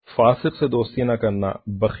 فاسق سے دوستی نہ کرنا،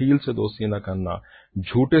 بخیل سے دوستی نہ کرنا،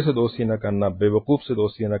 جھوٹے سے دوستی نہ کرنا، بے وقوف سے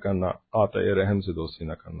دوستی نہ کرنا، قاطع رحم سے دوستی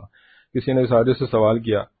نہ کرنا۔ کسی نے اس حادثے سے سوال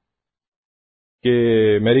کیا کہ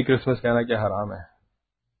میری کرسمس کہنا کیا حرام ہے؟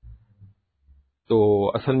 تو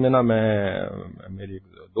اصل میں نا میری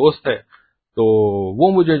دوست ہے، تو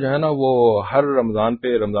وہ مجھے جو ہے نا وہ ہر رمضان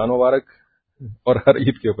پہ رمضان مبارک اور ہر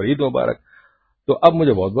عید کے اوپر عید مبارک، تو اب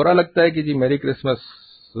مجھے بہت برا لگتا ہے کہ جی میری کرسمس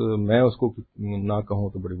میں اس کو نہ کہوں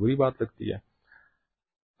تو بڑی بری بات لگتی ہے۔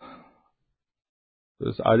 تو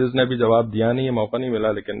اس عاجز نے بھی جواب دیا نہیں ہے، موقع نہیں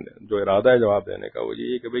ملا، لیکن جو ارادہ ہے جواب دینے کا وہ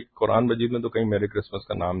یہ ہے کہ بھئی قرآن مجید میں تو کہیں میری کرسمس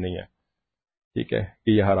کا نام نہیں ہے، ٹھیک ہے،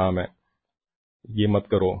 کہ یہ حرام ہے، یہ مت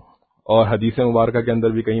کرو، اور حدیث مبارکہ کے اندر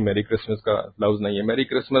بھی کہیں میری کرسمس کا لفظ نہیں ہے۔ میری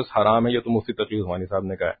کرسمس حرام ہے، یہ تو مفتی تقی عثمانی صاحب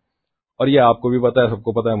نے کہا ہے، اور یہ آپ کو بھی پتا ہے، سب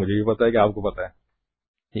کو پتا ہے، مجھے بھی پتا ہے کہ آپ کو پتا ہے،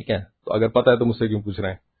 ٹھیک ہے، تو اگر پتا ہے تو مجھ سے کیوں پوچھ رہے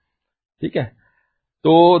ہیں، ٹھیک ہے۔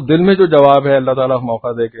 تو دل میں جو جواب ہے اللہ تعالیٰ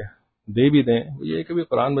موقع دے کے دے بھی دیں، وہ یہ کہ بھی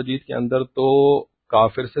قرآن مجید کے اندر تو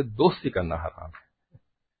کافر سے دوستی کرنا حرام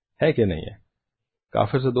ہے کہ نہیں ہے؟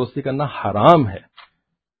 کافر سے دوستی کرنا حرام ہے،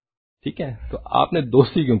 ٹھیک ہے، تو آپ نے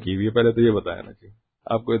دوستی کیوں کی ہوئی ہے پہلے تو یہ بتایا نا جی،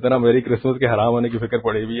 آپ کو اتنا میری کرسمس کے حرام ہونے کی فکر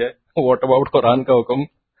پڑی ہوئی ہے، واٹ اباؤٹ قرآن کا حکم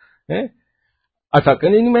ہے؟ اچھا کہ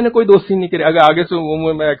نہیں میں نے کوئی دوستی نہیں کری، اگر آگے سے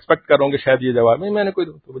میں ایکسپیکٹ کر رہا ہوں کہ شاید یہ جواب نہیں، میں نے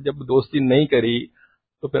کوئی جب دوستی نہیں کری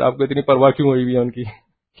تو پھر آپ کو اتنی پرواہ کیوں ہوئی ہوئی ہے ان کی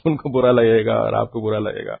کہ ان کو برا لگے گا اور آپ کو برا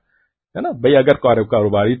لگے گا، ہے نا بھئی؟ اگر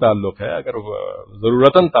کاروباری تعلق ہے، اگر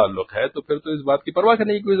ضرورتاً تعلق ہے تو پھر تو اس بات کی پرواہ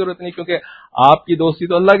کرنے کی کوئی ضرورت نہیں، کیونکہ آپ کی دوستی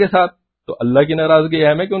تو اللہ کے ساتھ، تو اللہ کی ناراضگی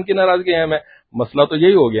اہم ہے کہ ان کی ناراضگی اہم ہے؟ مسئلہ تو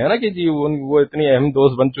یہی ہو گیا ہے نا کہ جی وہ اتنی اہم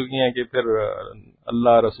دوست بن چکی ہیں کہ پھر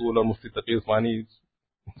اللہ، رسول اور مفتی تقی عثمانی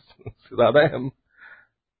سے زیادہ اہم،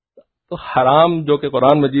 تو حرام جو کہ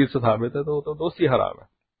قرآن مجید سے ثابت ہے تو وہ تو دوستی حرام ہے،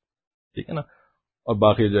 ٹھیک ہے نا۔ اور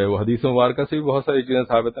باقی جو ہے وہ حدیث مبارکہ سے بھی بہت ساری چیزیں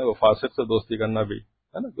ثابت ہیں، وہ فاسق سے دوستی کرنا بھی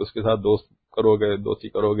ہے نا، کہ اس کے ساتھ دوستی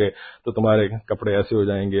کرو گے تو تمہارے کپڑے ایسے ہو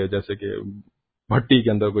جائیں گے جیسے کہ بھٹی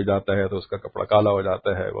کے اندر کوئی جاتا ہے تو اس کا کپڑا کالا ہو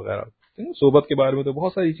جاتا ہے وغیرہ۔ صحبت کے بارے میں تو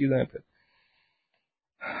بہت ساری چیزیں ہیں۔ پھر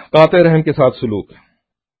قاطع رحم کے ساتھ سلوک،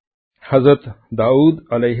 حضرت داؤد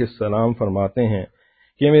علیہ السلام فرماتے ہیں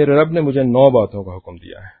کہ میرے رب نے مجھے 9 باتوں کا حکم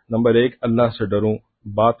دیا ہے۔ نمبر 1، اللہ سے ڈروں،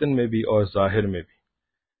 باطن میں بھی اور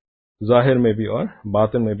ظاہر میں بھی اور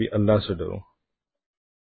باطن میں بھی اللہ سے ڈروں۔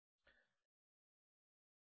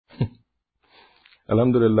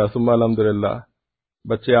 الحمدللہ ثم الحمدللہ،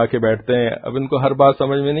 بچے آ کے بیٹھتے ہیں، اب ان کو ہر بات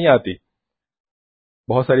سمجھ میں نہیں آتی،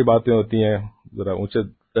 بہت ساری باتیں ہوتی ہیں ذرا اونچے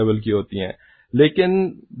لیول کی ہوتی ہیں، لیکن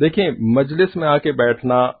دیکھیں مجلس میں آ کے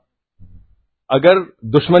بیٹھنا، اگر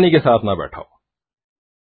دشمنی کے ساتھ نہ بیٹھا ہو،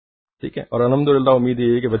 ٹھیک ہے، اور الحمدللہ امید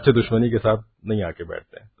یہ ہے کہ بچے دشمنی کے ساتھ نہیں آ کے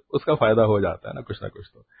بیٹھتے ہیں، تو اس کا فائدہ ہو جاتا ہے نا کچھ نہ کچھ۔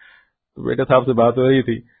 تو بیٹے صاحب سے بات ہو رہی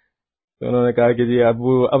تھی تو انہوں نے کہا کہ جی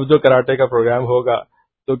اب جو کراٹے کا پروگرام ہوگا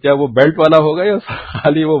تو کیا وہ بیلٹ والا ہوگا یا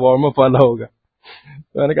خالی وہ وارم اپ والا ہوگا؟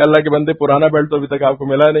 تو میں نے کہا اللہ کے بندے، پرانا بیلٹ تو ابھی تک آپ کو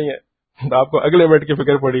ملا نہیں ہے، تو آپ کو اگلے بیلٹ کی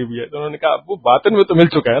فکر پڑی ہوئی ہے۔ تو انہوں نے کہا وہ باطن میں تو مل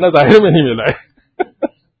چکا ہے نا، ظاہر میں نہیں ملا ہے۔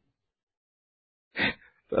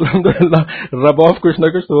 تو الحمدللہ رب آف کچھ نہ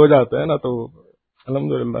کچھ تو ہو جاتا ہے نا، تو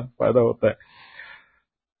الحمدللہ فائدہ ہوتا ہے۔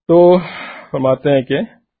 تو فرماتے ہیں کہ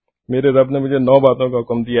میرے رب نے مجھے 9 باتوں کا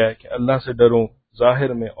حکم دیا ہے کہ اللہ سے ڈروں،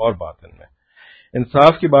 ظاہر میں اور باطن میں،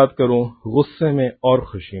 انصاف کی بات کروں، غصے میں اور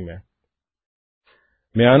خوشی میں،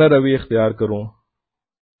 میانہ روی اختیار کروں،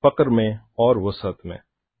 فقر میں اور وسعت میں،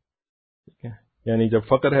 ٹھیک ہے، یعنی جب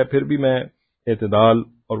فقر ہے پھر بھی میں اعتدال،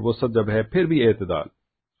 اور وسعت جب ہے پھر بھی اعتدال،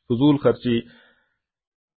 فضول خرچی،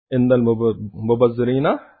 ان المبذرین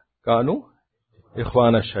کانوا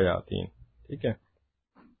اخوان الشیاطین، ٹھیک ہے،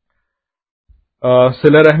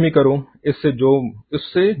 صلہ رحمی کروں، اس سے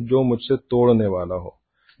جو مجھ سے توڑنے والا ہو،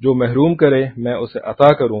 جو محروم کرے میں اسے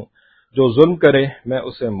عطا کروں، جو ظلم کرے میں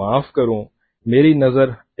اسے معاف کروں، میری نظر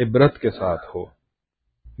عبرت کے ساتھ ہو،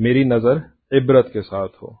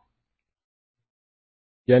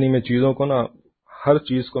 یعنی میں چیزوں کو نا، ہر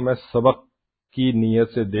چیز کو میں سبق کی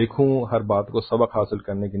نیت سے دیکھوں، ہر بات کو سبق حاصل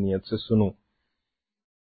کرنے کی نیت سے سنوں۔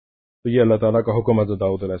 تو یہ اللہ تعالیٰ کا حکم حضرت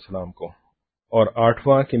داؤد علیہ السلام کو۔ اور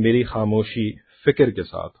 8واں کہ میری خاموشی فکر کے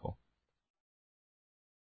ساتھ ہو،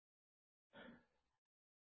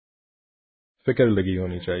 فکر لگی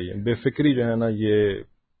ہونی چاہیے۔ بے فکری جو ہے نا، یہ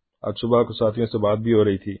آج صبح کو ساتھیوں سے بات بھی ہو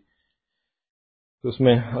رہی تھی تو اس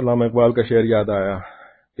میں علامہ اقبال کا شعر یاد آیا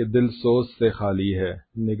کہ دل سوز سے خالی ہے،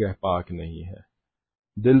 نگہ پاک نہیں ہے،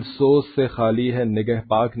 دل سوز سے خالی ہے نگہ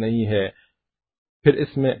پاک نہیں ہے، پھر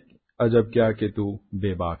اس میں عجب کیا کہ تو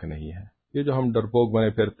بے باک نہیں ہے۔ یہ جو ہم ڈرپوک بنے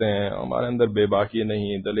پھرتے ہیں، ہمارے اندر بے باکی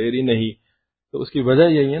نہیں، دلیری نہیں، تو اس کی وجہ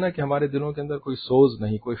یہی ہے نا کہ ہمارے دلوں کے اندر کوئی سوز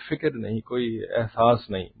نہیں، کوئی فکر نہیں، کوئی احساس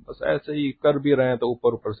نہیں، بس ایسے ہی کر بھی رہے ہیں تو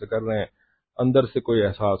اوپر اوپر سے کر رہے ہیں، اندر سے کوئی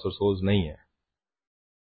احساس اور سوز نہیں ہے۔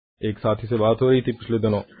 ایک ساتھی سے بات ہو رہی تھی پچھلے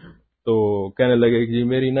دنوں، تو کہنے لگے کہ جی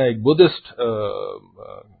میری نا ایک بدھسٹ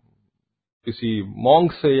کسی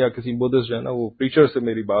مونک سے یا کسی بدھسٹ جو ہے نا وہ پریچر سے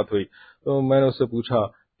میری بات ہوئی، تو میں نے اس سے پوچھا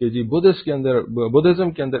کہ جی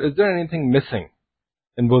بدھزم کے اندر از there any thing missing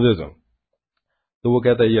in Buddhism? تو وہ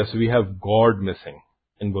کہتا ہے یس وی have God missing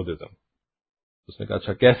in Buddhism. اس نے کہا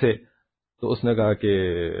اچھا کیسے؟ تو اس نے کہا کہ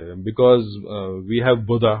because we have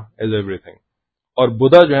Buddha as everything, اور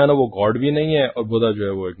بدھا جو ہے نا وہ گاڈ بھی نہیں ہے، اور بدھا جو ہے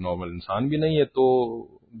وہ ایک نارمل انسان بھی نہیں ہے، تو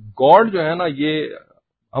گاڈ جو ہے نا یہ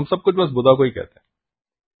ہم سب کچھ بس بدھا کو ہی کہتے ہیں،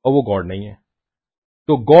 اور وہ گاڈ نہیں ہے،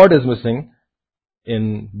 تو God is missing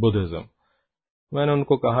in Buddhism. میں نے ان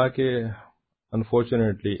کو کہا کہ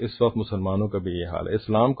انفارچونیٹلی اس وقت مسلمانوں کا بھی یہ حال ہے۔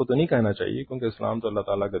 اسلام کو تو نہیں کہنا چاہیے کیونکہ اسلام تو اللہ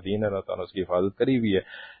تعالیٰ کا دین ہے، اللہ تعالیٰ اس کی حفاظت کری ہوئی ہے،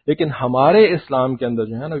 لیکن ہمارے اسلام کے اندر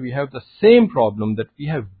جو ہے نا we have the same problem that we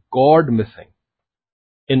have God missing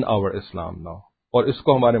in our Islam now, اور اس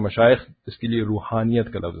کو ہمارے مشائخ اس کے لیے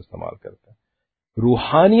روحانیت کا لفظ استعمال کرتے ہیں۔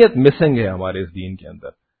 روحانیت مسنگ ہے ہمارے اس دین کے اندر،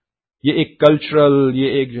 یہ ایک کلچرل، یہ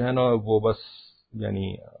ایک جو ہے نا وہ بس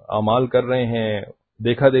یعنی اعمال کر رہے ہیں،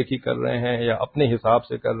 دیکھا دیکھی کر رہے ہیں، یا اپنے حساب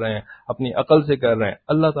سے کر رہے ہیں، اپنی عقل سے کر رہے ہیں،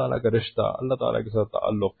 اللہ تعالیٰ کا رشتہ، اللہ تعالیٰ کے ساتھ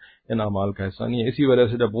تعلق ان اعمال کا حصہ نہیں ہے۔ اسی وجہ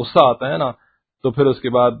سے جب غصہ آتا ہے نا تو پھر اس کے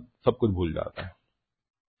بعد سب کچھ بھول جاتا ہے،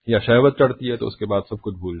 یا شہوت چڑھتی ہے تو اس کے بعد سب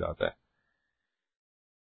کچھ بھول جاتا ہے۔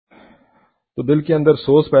 تو دل کے اندر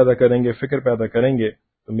سوز پیدا کریں گے، فکر پیدا کریں گے،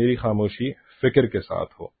 تو میری خاموشی فکر کے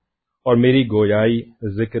ساتھ ہو اور میری گویائی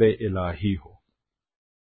ذکر الہی ہو۔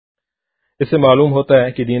 اس سے معلوم ہوتا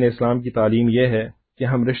ہے کہ دین اسلام کی تعلیم یہ ہے کہ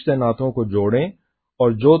ہم رشتے ناتوں کو جوڑیں،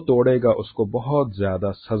 اور جو توڑے گا اس کو بہت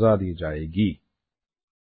زیادہ سزا دی جائے گی۔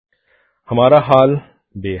 ہمارا حال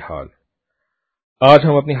بے حال۔ آج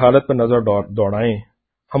ہم اپنی حالت پر نظر دوڑائیں،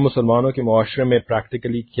 ہم مسلمانوں کے معاشرے میں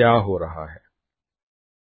پریکٹیکلی کیا ہو رہا ہے۔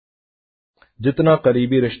 جتنا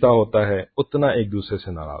قریبی رشتہ ہوتا ہے اتنا ایک دوسرے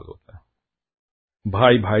سے ناراض ہوتا ہے،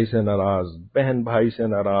 بھائی بھائی سے ناراض، بہن بھائی سے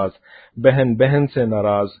ناراض، بہن بہن سے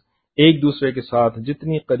ناراض، ایک دوسرے کے ساتھ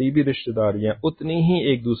جتنی قریبی رشتہ داریاں اتنی ہی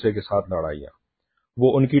ایک دوسرے کے ساتھ لڑائیاں۔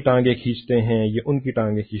 وہ ان کی ٹانگیں کھینچتے ہیں، یہ ان کی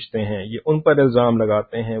ٹانگیں کھینچتے ہیں، یہ ان پر الزام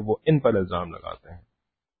لگاتے ہیں، وہ ان پر الزام لگاتے ہیں۔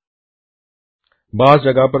 بعض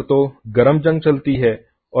جگہ پر تو گرم جنگ چلتی ہے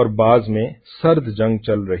اور بعض میں سرد جنگ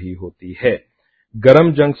چل رہی ہوتی ہے۔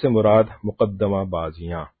 گرم جنگ سے مراد مقدمہ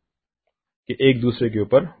بازیاں، کہ ایک دوسرے کے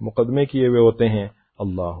اوپر مقدمے کیے ہوئے ہوتے ہیں۔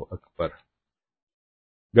 اللہ اکبر۔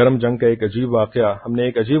 گرم جنگ کا ایک عجیب واقعہ، ہم نے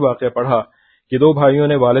ایک عجیب واقعہ پڑھا کہ دو بھائیوں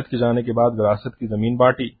نے والد کے جانے کے بعد وراثت کی زمین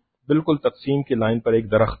بانٹی، بالکل تقسیم کی لائن پر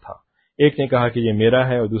ایک درخت تھا، ایک نے کہا کہ یہ میرا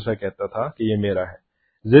ہے اور دوسرا کہتا تھا کہ یہ میرا ہے۔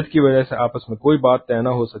 ضد کی وجہ سے آپس میں کوئی بات طے نہ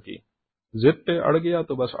ہو سکی، ضد پہ اڑ گیا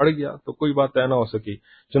تو بس اڑ گیا، تو کوئی بات طے نہ ہو سکی،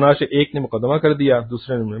 چنانچہ ایک نے مقدمہ کر دیا،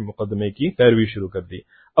 دوسرے نے مقدمے کی پیروی شروع کر دی۔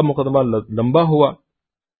 اب مقدمہ لمبا ہوا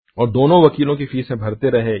اور دونوں وکیلوں کی فیسیں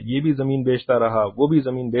بھرتے رہے، یہ بھی زمین بیچتا رہا، وہ بھی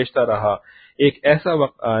زمین بیچتا رہا۔ ایک ایسا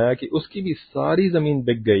وقت آیا کہ اس کی بھی ساری زمین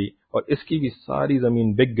بک گئی اور اس کی بھی ساری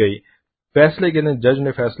زمین بک گئی۔ فیصلے کے دن جج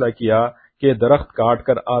نے فیصلہ کیا کہ درخت کاٹ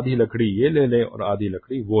کر آدھی لکڑی یہ لے لے اور آدھی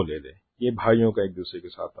لکڑی وہ لے لے۔ یہ بھائیوں کا ایک دوسرے کے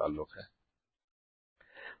ساتھ تعلق ہے،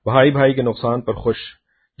 بھائی بھائی کے نقصان پر خوش۔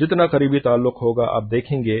 جتنا قریبی تعلق ہوگا آپ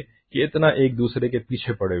دیکھیں گے کہ اتنا ایک دوسرے کے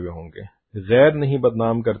پیچھے پڑے ہوئے ہوں گے۔ غیر نہیں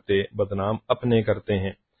بدنام کرتے، بدنام اپنے کرتے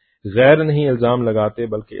ہیں۔ غیر نہیں الزام لگاتے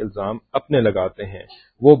بلکہ الزام اپنے لگاتے ہیں۔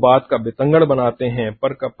 وہ بات کا بتنگڑ بناتے ہیں،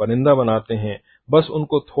 پر کا پرندہ بناتے ہیں۔ بس ان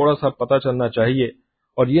کو تھوڑا سا پتہ چلنا چاہیے،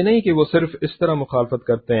 اور یہ نہیں کہ وہ صرف اس طرح مخالفت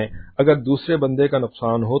کرتے ہیں، اگر دوسرے بندے کا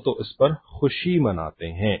نقصان ہو تو اس پر خوشی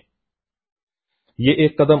مناتے ہیں۔ یہ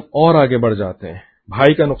ایک قدم اور آگے بڑھ جاتے ہیں،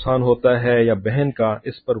 بھائی کا نقصان ہوتا ہے یا بہن کا،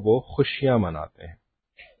 اس پر وہ خوشیاں مناتے ہیں۔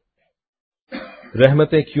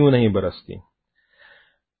 رحمتیں کیوں نہیں برستی؟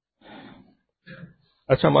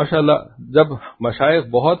 اچھا ماشاءاللہ، جب مشائخ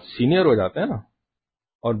بہت سینئر ہو جاتے ہیں نا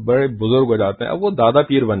اور بڑے بزرگ ہو جاتے ہیں، اب وہ دادا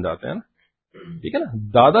پیر بن جاتے ہیں نا، ٹھیک ہے نا،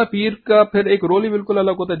 دادا پیر کا پھر ایک رول ہی بالکل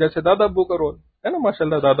الگ ہوتا ہے، جیسے دادا ابو کا رول ہے نا۔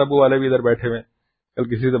 ماشاءاللہ دادا ابو والے بھی ادھر بیٹھے ہوئے ہیں۔ کل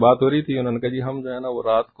کسی سے بات ہو رہی تھی، انہوں نے کہا جی ہم جو ہے نا وہ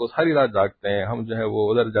رات کو ساری رات جاگتے ہیں، ہم جو ہے وہ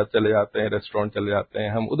ادھر چلے جاتے ہیں، ریسٹورینٹ چلے جاتے ہیں،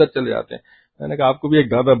 ہم ادھر چلے جاتے ہیں۔ میں نے کہا آپ کو بھی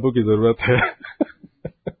ایک دادا ابو کی ضرورت ہے۔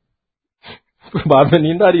 بعد میں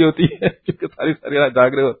نیند آ رہی ہوتی ہے کیونکہ ساری رات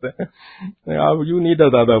جاگ رہے ہوتے ہیں، آپ یو نیڈ اے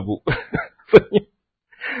دادا ابو۔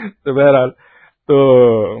 تو بہرحال، تو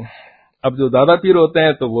اب جو دادا پیر ہوتے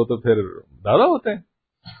ہیں تو وہ تو پھر دادا ہوتے ہیں،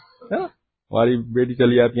 ہے نا، ہماری بیٹی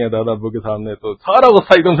چلی آتی ہیں دادا ابو کے سامنے تو سارا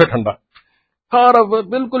غصہ ایک دم سے ٹھنڈا، سارا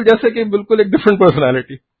بالکل جیسے کہ بالکل ایک ڈفرینٹ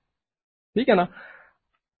پرسنالٹی. ٹھیک ہے نا.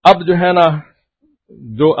 اب جو ہے نا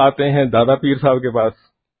جو آتے ہیں دادا پیر صاحب کے پاس،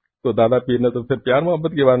 تو دادا پیر نے تو پھر پیار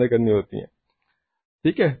محبت کی باتیں کرنی ہوتی ہیں.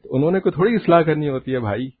 ٹھیک ہے، تو انہوں نے کوئی تھوڑی اصلاح کرنی ہوتی ہے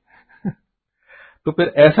بھائی. تو پھر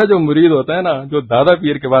ایسا جو مرید ہوتا ہے نا جو دادا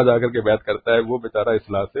پیر کے پاس جا کر کے بیعت کرتا ہے، وہ بیچارہ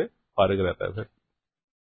اصلاح سے فارغ رہتا ہے پھر،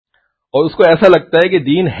 اور اس کو ایسا لگتا ہے کہ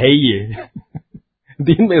دین ہے ہی یہ.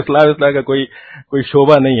 دین میں اصلاح کا کوئی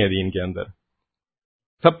شعبہ نہیں ہے دین کے اندر.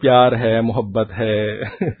 سب پیار ہے، محبت ہے،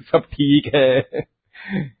 سب ٹھیک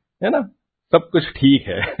ہے نا، سب کچھ ٹھیک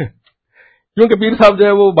ہے. کیونکہ پیر صاحب جو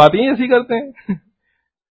ہے وہ باتیں ہی ایسی کرتے ہیں،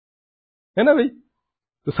 ہے نا بھائی.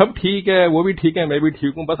 تو سب ٹھیک ہے، وہ بھی ٹھیک ہے، میں بھی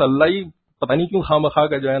ٹھیک ہوں، بس اللہ ہی پتہ نہیں کیوں خواہ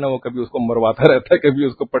کا جو ہے نا وہ کبھی اس کو مرواتا رہتا ہے، کبھی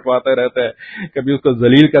اس کو پٹواتا رہتا ہے، کبھی اس کو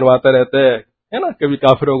ذلیل کرواتا رہتا ہے نا. کبھی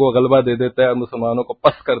کافروں کو غلبہ دے دیتا ہے اور مسلمانوں کو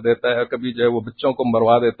پس کر دیتا ہے، اور کبھی جو ہے وہ بچوں کو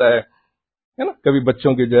مروا دیتا ہے نا. کبھی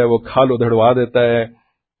بچوں کی جو ہے وہ کھال ادھڑوا دیتا ہے،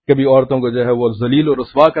 کبھی عورتوں کو جو ہے وہ ذلیل و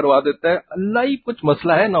رسوا کروا دیتا ہے. اللہ ہی کچھ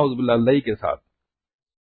مسئلہ ہے نعوذ باللہ اللہ ہی کے ساتھ،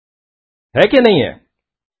 ہے کہ نہیں ہے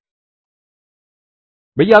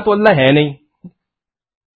بھئی؟ یا تو اللہ ہے نہیں،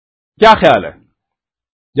 کیا خیال ہے؟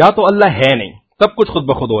 یا تو اللہ ہے نہیں، سب کچھ خود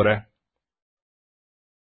بخود ہو رہا ہے.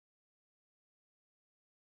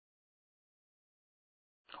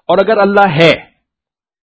 اور اگر اللہ ہے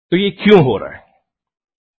تو یہ کیوں ہو رہا ہے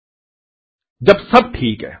جب سب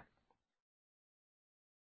ٹھیک ہے؟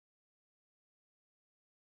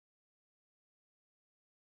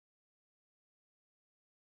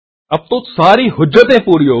 اب تو ساری حجتیں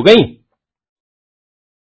پوری ہو گئیں.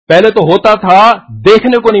 پہلے تو ہوتا تھا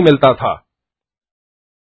دیکھنے کو نہیں ملتا تھا،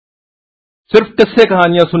 صرف قصے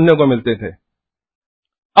کہانیاں سننے کو ملتے تھے.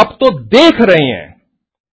 اب تو دیکھ رہے ہیں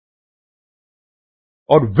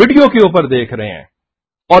اور ویڈیو کے اوپر دیکھ رہے ہیں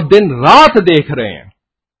اور دن رات دیکھ رہے ہیں.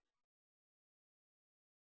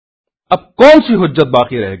 اب کون سی حجت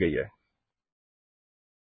باقی رہ گئی ہے؟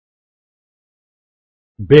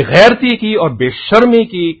 بے غیرتی کی اور بے شرمی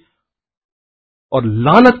کی اور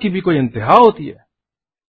لعنت کی بھی کوئی انتہا ہوتی ہے؟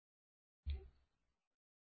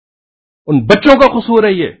 ان بچوں کا قصور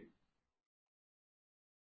ہے یہ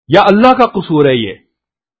یا اللہ کا قصور ہے یہ؟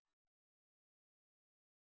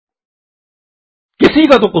 کسی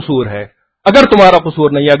کا تو قصور ہے. اگر تمہارا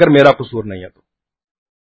قصور نہیں ہے، اگر میرا قصور نہیں ہے، تو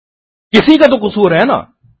کسی کا تو قصور ہے نا.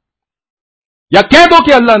 یا کہہ دو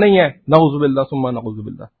کہ اللہ نہیں ہے، نعوذ باللہ ثم نعوذ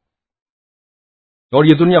باللہ، اور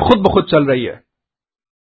یہ دنیا خود بخود چل رہی ہے،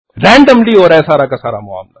 رینڈملی ہو رہا ہے سارا کا سارا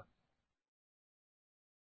معاملہ.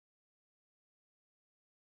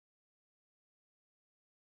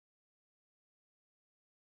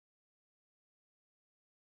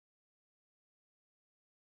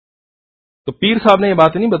 تو پیر صاحب نے یہ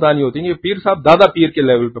باتیں نہیں بتانی ہوتی، یہ پیر صاحب دادا پیر کے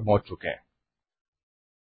لیول پہ پہنچ چکے ہیں.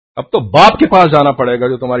 اب تو باپ کے پاس جانا پڑے گا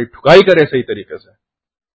جو تمہاری ٹھکائی کرے صحیح طریقے سے.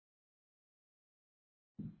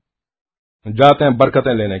 جاتے ہیں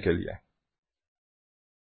برکتیں لینے کے لیے.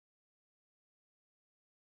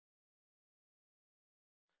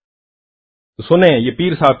 تو سنیں، یہ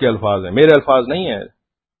پیر صاحب کے الفاظ ہیں، میرے الفاظ نہیں ہیں.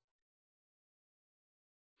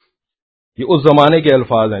 یہ اس زمانے کے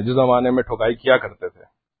الفاظ ہیں جس زمانے میں ٹھکائی کیا کرتے تھے.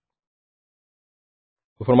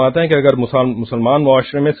 تو فرماتے ہیں کہ اگر مسلمان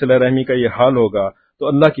معاشرے میں صلہ رحمی کا یہ حال ہوگا تو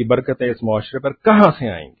اللہ کی برکتیں اس معاشرے پر کہاں سے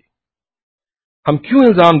آئیں گی؟ ہم کیوں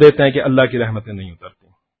الزام دیتے ہیں کہ اللہ کی رحمتیں نہیں اترتی؟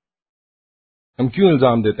 ہم کیوں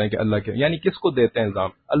الزام دیتے ہیں کہ اللہ کے، یعنی کس کو دیتے ہیں الزام؟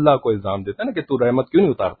 اللہ کو الزام دیتے ہیں نا کہ تو رحمت کیوں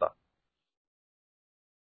نہیں اتارتا.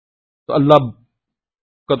 تو اللہ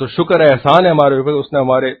کا تو شکر ہے، احسان ہے ہمارے اوپر، اس نے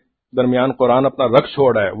ہمارے درمیان قرآن اپنا رکھ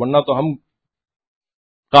چھوڑا ہے، ورنہ تو ہم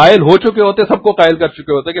قائل ہو چکے ہوتے، سب کو قائل کر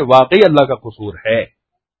چکے ہوتے کہ واقعی اللہ کا قصور ہے،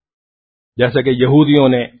 جیسے کہ یہودیوں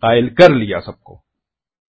نے قائل کر لیا سب کو.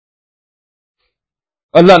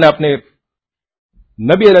 اللہ نے اپنے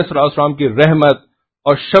نبی علیہ السلام کی رحمت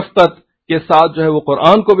اور شفقت کے ساتھ جو ہے وہ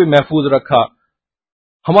قرآن کو بھی محفوظ رکھا.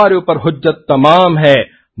 ہمارے اوپر حجت تمام ہے.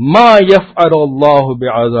 ما یفعل اللہ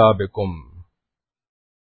بعذابکم،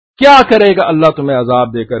 کیا کرے گا اللہ تمہیں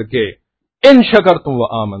عذاب دے کر کے؟ ان شکرتم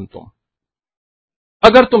و آمنتم،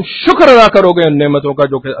 اگر تم شکر ادا کرو گے ان نعمتوں کا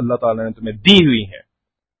جو کہ اللہ تعالی نے تمہیں دی ہوئی ہیں.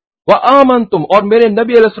 وآمنتم، اور میرے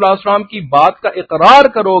نبی علیہ السلام کی بات کا اقرار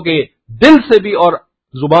کرو گے دل سے بھی اور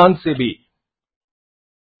زبان سے بھی،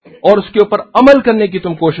 اور اس کے اوپر عمل کرنے کی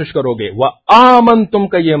تم کوشش کرو گے. وآمنتم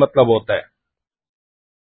کا یہ مطلب ہوتا ہے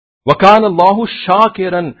وکان اللہ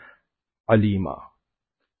شاکرا علیما،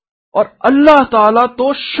 اور اللہ تعالیٰ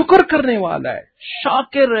تو شکر کرنے والا ہے،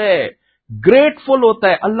 شاکر ہے، گریٹفل ہوتا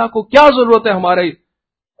ہے. اللہ کو کیا ضرورت ہے ہمارے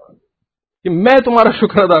کہ میں تمہارا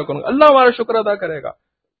شکر ادا کروں گا؟ اللہ ہمارا شکر ادا کرے گا.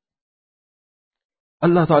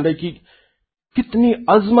 اللہ تعالیٰ کی کتنی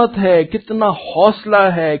عظمت ہے، کتنا حوصلہ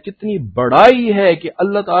ہے، کتنی بڑائی ہے کہ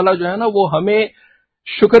اللہ تعالیٰ جو ہے نا وہ ہمیں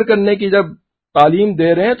شکر کرنے کی جب تعلیم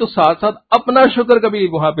دے رہے ہیں تو ساتھ ساتھ اپنا شکر کبھی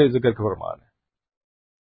وہاں پہ ذکر فرما رہے ہیں.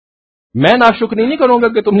 میں ناشکری نہیں کروں گا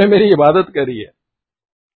کہ تم نے میری عبادت کری ہے،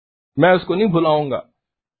 میں اس کو نہیں بھلاؤں گا،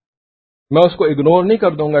 میں اس کو اگنور نہیں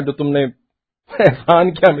کر دوں گا جو تم نے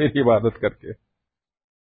احسان کیا میری عبادت کر کے.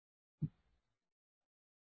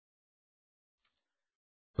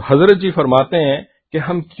 تو حضرت جی فرماتے ہیں کہ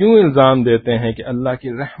ہم کیوں الزام دیتے ہیں کہ اللہ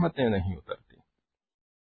کی رحمتیں نہیں اترتی؟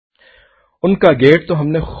 ان کا گیٹ تو ہم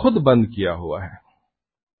نے خود بند کیا ہوا ہے.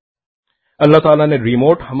 اللہ تعالیٰ نے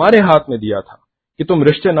ریموٹ ہمارے ہاتھ میں دیا تھا کہ تم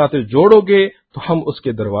رشتے ناطے جوڑو گے تو ہم اس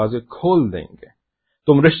کے دروازے کھول دیں گے،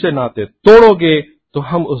 تم رشتے ناطے توڑو گے تو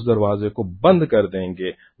ہم اس دروازے کو بند کر دیں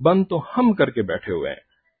گے. بند تو ہم کر کے بیٹھے ہوئے ہیں.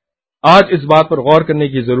 آج اس بات پر غور کرنے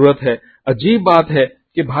کی ضرورت ہے. عجیب بات ہے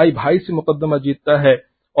کہ بھائی بھائی سے مقدمہ جیتتا ہے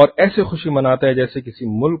اور ایسے خوشی مناتا ہے جیسے کسی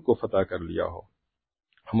ملک کو فتح کر لیا ہو.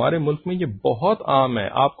 ہمارے ملک میں یہ بہت عام ہے.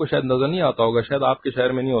 آپ کو شاید نظر نہیں آتا ہوگا، شاید آپ کے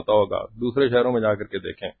شہر میں نہیں ہوتا ہوگا، دوسرے شہروں میں جا کر کے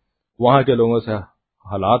دیکھیں، وہاں کے لوگوں سے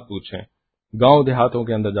حالات پوچھیں، گاؤں دیہاتوں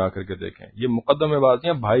کے اندر جا کر کے دیکھیں. یہ مقدمے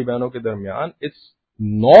بازیاں بھائی بہنوں کے درمیان اٹس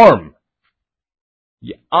نارم،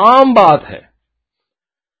 یہ عام بات ہے.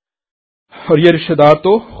 اور یہ رشتہ دار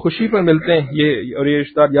تو خوشی پر ملتے ہیں، یہ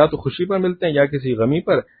رشتہ دار یا تو خوشی پر ملتے ہیں یا کسی غمی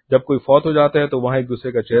پر. جب کوئی فوت ہو جاتا ہے تو وہاں ایک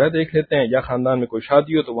دوسرے کا چہرہ دیکھ لیتے ہیں، یا خاندان میں کوئی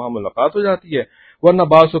شادی ہو تو وہاں ملاقات ہو جاتی ہے. ورنہ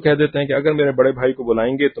بعض تو کہہ دیتے ہیں کہ اگر میرے بڑے بھائی کو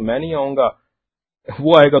بلائیں گے تو میں نہیں آؤں گا،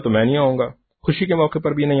 وہ آئے گا تو میں نہیں آؤں گا. خوشی کے موقع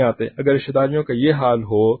پر بھی نہیں آتے. اگر رشتہ داریوں کا یہ حال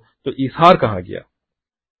ہو تو ایثار کہاں گیا،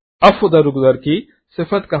 عفو درگزر کی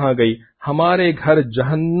صفت کہاں گئی؟ ہمارے گھر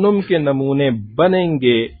جہنم کے نمونے بنیں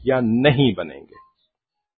گے یا نہیں بنیں گے؟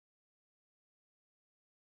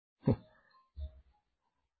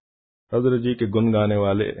 حضرت جی کے گن گانے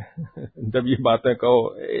والے جب یہ باتیں کہو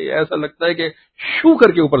ایسا لگتا ہے کہ شو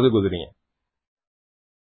کر کے اوپر سے گزری ہیں.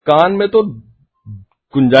 کان میں تو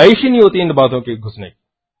گنجائش ہی نہیں ہوتی ان باتوں کے گھسنے کی.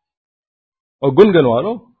 اور گن گنوا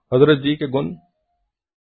لو حضرت جی کے گن.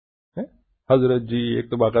 حضرت جی ایک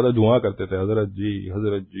تو باقاعدہ دعا کرتے تھے، حضرت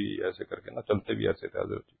جی ایسے کر کے نا چلتے بھی ایسے تھے.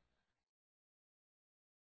 حضرت جی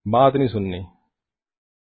بات نہیں سننی.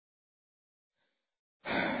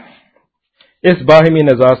 اس باہمی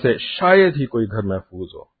نزاع سے شاید ہی کوئی گھر محفوظ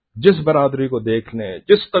ہو. جس برادری کو دیکھ لیں،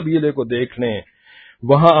 جس قبیلے کو دیکھ لیں،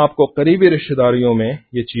 وہاں آپ کو قریبی رشتہ داریوں میں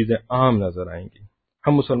یہ چیزیں عام نظر آئیں گی.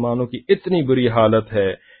 ہم مسلمانوں کی اتنی بری حالت ہے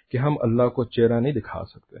کہ ہم اللہ کو چہرہ نہیں دکھا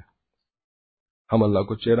سکتے. ہم اللہ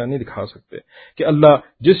کو چہرہ نہیں دکھا سکتے کہ اللہ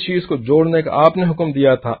جس چیز کو جوڑنے کا آپ نے حکم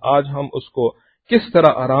دیا تھا، آج ہم اس کو کس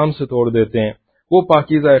طرح آرام سے توڑ دیتے ہیں. وہ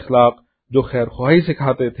پاکیزہ اخلاق جو خیر خواہی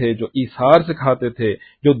سکھاتے تھے، جو ایثار سکھاتے تھے،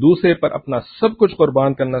 جو دوسرے پر اپنا سب کچھ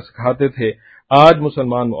قربان کرنا سکھاتے تھے، آج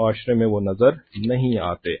مسلمان معاشرے میں وہ نظر نہیں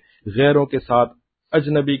آتے. غیروں کے ساتھ،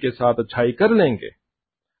 اجنبی کے ساتھ اچھائی کر لیں گے،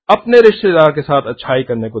 اپنے رشتہ دار کے ساتھ اچھائی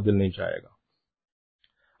کرنے کو دل نہیں چاہے گا.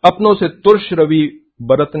 اپنوں سے ترش روی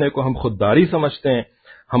برتنے کو ہم خودداری سمجھتے ہیں.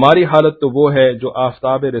 ہماری حالت تو وہ ہے جو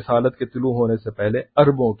آفتاب رسالت کے طلوع ہونے سے پہلے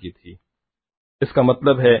اربوں کی تھی. اس کا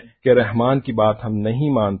مطلب ہے کہ رحمان کی بات ہم نہیں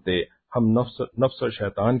مانتے، ہم نفس و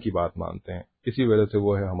شیطان کی بات مانتے ہیں. اسی وجہ سے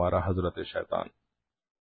وہ ہے ہمارا حضرت شیطان.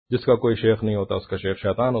 جس کا کوئی شیخ نہیں ہوتا اس کا شیخ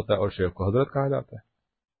شیطان ہوتا ہے، اور شیخ کو حضرت کہا جاتا ہے.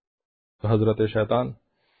 تو حضرت شیطان.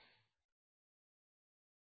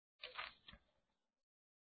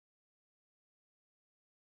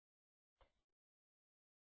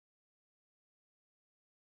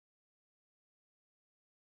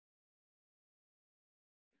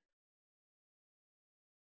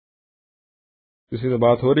 کسی سے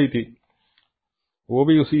بات ہو رہی تھی، وہ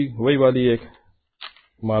بھی وہی والی ایک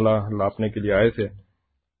مالا لاپنے کے لیے آئے تھے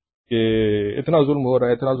کہ اتنا ظلم ہو رہا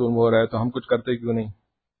ہے، اتنا ظلم ہو رہا ہے تو ہم کچھ کرتے کیوں نہیں،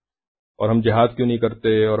 اور ہم جہاد کیوں نہیں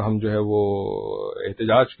کرتے، اور ہم جو ہے وہ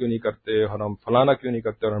احتجاج کیوں نہیں کرتے، اور ہم فلانا کیوں نہیں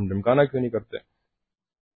کرتے، اور ہم ڈمکانا کیوں نہیں کرتے.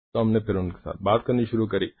 تو ہم نے پھر ان کے ساتھ بات کرنی شروع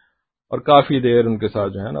کری، اور کافی دیر ان کے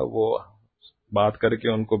ساتھ جو ہے نا وہ بات کر کے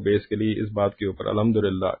ان کو بیسیکلی اس بات کے اوپر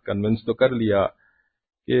الحمدللہ کنونس تو کر لیا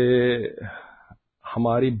کہ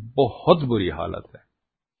ہماری بہت بری حالت ہے.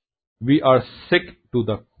 وی آر سک ٹو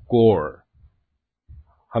دا کور.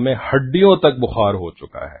 ہمیں ہڈیوں تک بخار ہو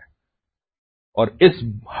چکا ہے، اور اس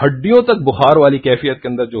ہڈیوں تک بخار والی کیفیت کے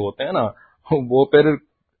اندر جو ہوتے ہیں نا، وہ پھر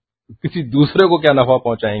کسی دوسرے کو کیا نفع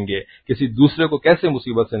پہنچائیں گے، کسی دوسرے کو کیسے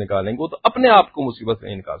مصیبت سے نکالیں گے، وہ تو اپنے آپ کو مصیبت سے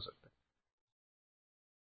نہیں نکال سکتے.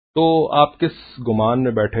 تو آپ کس گمان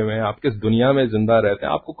میں بیٹھے ہوئے ہیں، آپ کس دنیا میں زندہ رہتے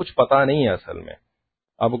ہیں، آپ کو کچھ پتا نہیں ہے. اصل میں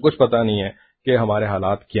آپ کو کچھ پتا نہیں ہے کہ ہمارے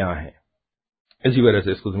حالات کیا ہیں. اسی وجہ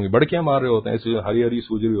سے اس قسم کی بڑکیاں مار رہے ہوتے ہیں، اس ہری ہری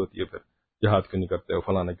سوج رہی ہوتی ہے پھر جہاد کیوں نہیں کرتے،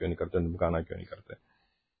 فلانا کیوں نہیں کرتے، دمکانا کیوں نہیں کرتے.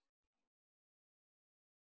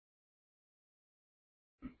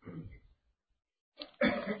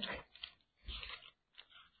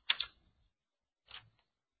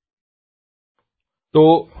 تو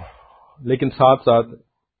لیکن ساتھ ساتھ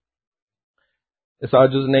اس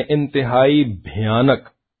عاجز نے انتہائی بھیانک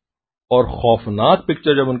اور خوفناک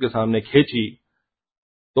پکچر جب ان کے سامنے کھینچی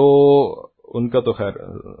تو ان کا تو خیر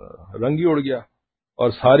رنگ ہی اڑ گیا، اور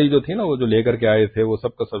ساری جو تھی نا وہ جو لے کر کے آئے تھے وہ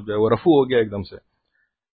سب کا سب جو ہے وہ رفو ہو گیا ایک دم سے۔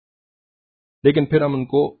 لیکن پھر ہم ان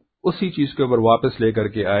کو اسی چیز کے اوپر واپس لے کر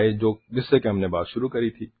کے آئے جو جس سے کہ ہم نے بات شروع کری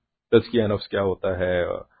تھی، تزکیہ نفس کیا ہوتا ہے،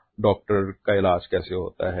 ڈاکٹر کا علاج کیسے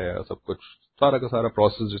ہوتا ہے، سب کچھ سارا کا سارا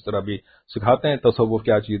پروسیس جس طرح بھی سکھاتے ہیں تصوف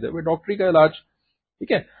کیا چیز ہے، وہ ڈاکٹری کا علاج،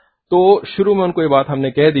 ٹھیک ہے۔ تو شروع میں ان کو یہ بات ہم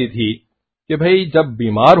نے کہہ دی تھی کہ بھئی جب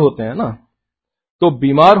بیمار ہوتے ہیں نا تو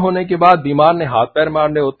بیمار ہونے کے بعد بیمار نے ہاتھ پیر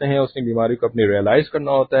مارنے ہوتے ہیں، اس نے بیماری کو اپنی ریئلائز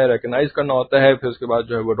کرنا ہوتا ہے، ریکگنائز کرنا ہوتا ہے، پھر اس کے بعد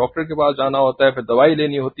جو ہے وہ ڈاکٹر کے پاس جانا ہوتا ہے، پھر دوائی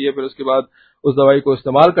لینی ہوتی ہے، پھر اس کے بعد اس دوائی کو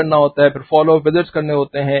استعمال کرنا ہوتا ہے، پھر فالو اپ وزٹس کرنے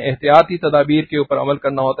ہوتے ہیں، احتیاطی تدابیر کے اوپر عمل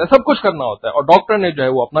کرنا ہوتا ہے، سب کچھ کرنا ہوتا ہے، اور ڈاکٹر نے جو ہے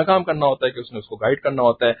وہ اپنا کام کرنا ہوتا ہے کہ اس نے اس کو گائیڈ کرنا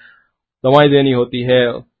ہوتا ہے، دوائیں دینی ہوتی ہے،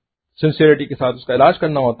 سنسیئرٹی کے ساتھ اس کا علاج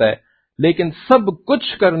کرنا ہوتا ہے۔ لیکن سب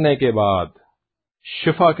کچھ کرنے کے بعد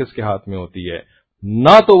شفا کس کے ہاتھ میں ہوتی ہے؟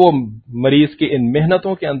 نہ تو وہ مریض کی ان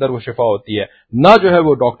محنتوں کے اندر وہ شفا ہوتی ہے، نہ جو ہے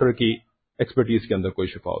وہ ڈاکٹر کی ایکسپرٹیز کے اندر کوئی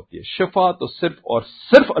شفا ہوتی ہے۔ شفا تو صرف اور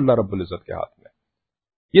صرف اللہ رب العزت کے ہاتھ میں ہے۔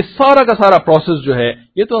 یہ سارا کا سارا پروسیس جو ہے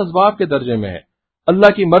یہ تو اسباب کے درجے میں ہے۔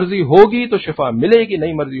 اللہ کی مرضی ہوگی تو شفا ملے گی،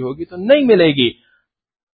 نہیں مرضی ہوگی تو نہیں ملے گی۔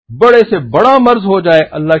 بڑے سے بڑا مرض ہو جائے،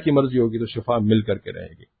 اللہ کی مرضی ہوگی تو شفا مل کر کے رہے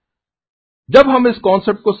گی۔ جب ہم اس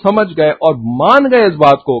کانسیپٹ کو سمجھ گئے اور مان گئے اس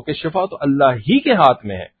بات کو کہ شفا تو اللہ ہی کے ہاتھ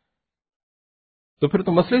میں ہے، تو پھر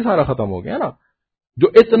تو مسئلہ ہی سارا ختم ہو گیا نا۔ جو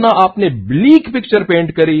اتنا آپ نے بلیک پکچر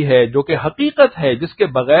پینٹ کری ہے، جو کہ حقیقت ہے، جس کے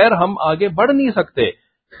بغیر ہم آگے بڑھ نہیں سکتے،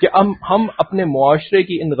 کہ ہم اپنے معاشرے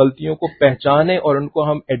کی ان غلطیوں کو پہچانیں اور ان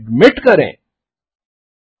کو ہم ایڈمٹ کریں۔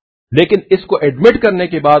 لیکن اس کو ایڈمٹ کرنے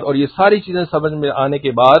کے بعد اور یہ ساری چیزیں سمجھ میں آنے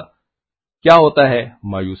کے بعد کیا ہوتا ہے؟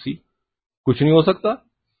 مایوسی، کچھ نہیں ہو سکتا۔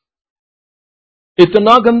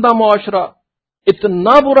 اتنا گندا معاشرہ،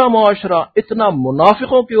 اتنا برا معاشرہ، اتنا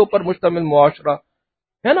منافقوں کے اوپر مشتمل معاشرہ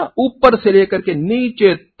ہے نا، اوپر سے لے کر کے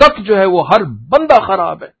نیچے تک جو ہے وہ ہر بندہ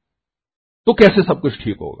خراب ہے، تو کیسے سب کچھ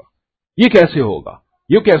ٹھیک ہوگا؟ یہ کیسے ہوگا؟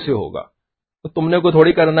 یہ کیسے ہوگا؟ تو تم نے کوئی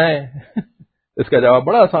تھوڑی کرنا ہے۔ اس کا جواب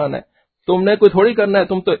بڑا آسان ہے، تم نے کوئی تھوڑی کرنا ہے۔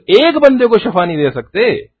 تم تو ایک بندے کو شفا نہیں دے سکتے،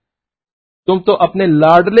 تم تو اپنے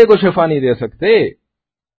لاڈلے کو شفا نہیں دے سکتے،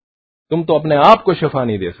 تم تو اپنے آپ کو شفا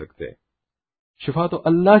نہیں دے سکتے۔ شفا تو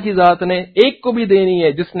اللہ کی ذات نے ایک کو بھی دینی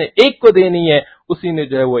ہے، جس نے ایک کو دینی ہے اسی نے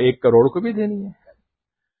جو ہے وہ 1 کروڑ کو بھی دینی ہے۔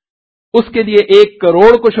 اس کے لیے 1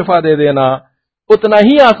 کروڑ کو شفا دے دینا اتنا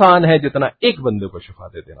ہی آسان ہے جتنا ایک بندے کو شفا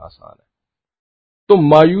دے دینا آسان ہے۔ تو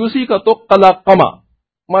مایوسی کا تو قلقمہ،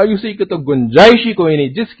 مایوسی کی تو گنجائش ہی کوئی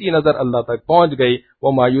نہیں۔ جس کی نظر اللہ تک پہنچ گئی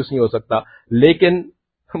وہ مایوس نہیں ہو سکتا۔ لیکن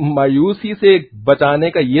مایوسی سے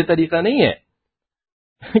بچانے کا یہ طریقہ نہیں ہے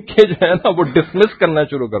کہ جو ہے نا وہ ڈسمس کرنا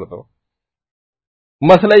شروع کر دو،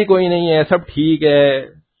 مسئلہ ہی کوئی نہیں ہے، سب ٹھیک ہے،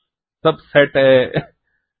 سب سیٹ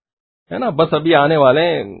ہے نا، بس ابھی آنے والے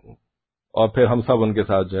ہیں اور پھر ہم سب ان کے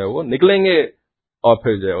ساتھ جو ہے وہ نکلیں گے اور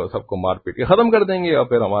پھر جو ہے وہ سب کو مار پیٹ کے ختم کر دیں گے اور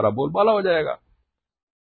پھر ہمارا بول بالا ہو جائے گا۔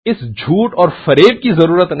 اس جھوٹ اور فریب کی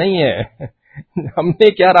ضرورت نہیں ہے۔ ہم نے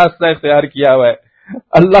کیا راستہ اختیار کیا ہوا ہے؟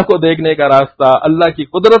 اللہ کو دیکھنے کا راستہ، اللہ کی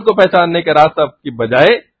قدرت کو پہچاننے کا راستہ کی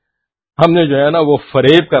بجائے ہم نے جو ہے نا وہ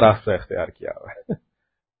فریب کا راستہ اختیار کیا ہوا ہے،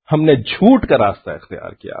 ہم نے جھوٹ کا راستہ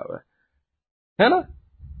اختیار کیا ہوا ہے نا۔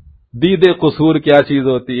 دید قصور کیا چیز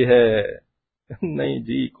ہوتی ہے؟ نہیں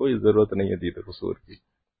جی، کوئی ضرورت نہیں ہے دید قصور کی۔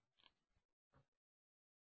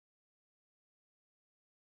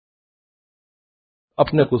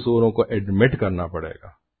 اپنے قصوروں کو ایڈمٹ کرنا پڑے گا،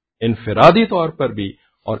 انفرادی طور پر بھی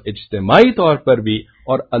اور اجتماعی طور پر بھی،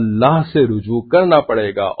 اور اللہ سے رجوع کرنا پڑے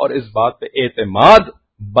گا اور اس بات پہ اعتماد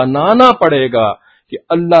بنانا پڑے گا کہ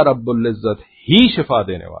اللہ رب العزت ہی شفا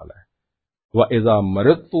دینے والا ہے۔ وَإِذَا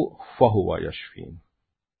مَرِضْتُ فَهُوَ يَشْفِينِ،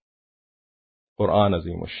 قرآن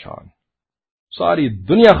عظیم الشان۔ ساری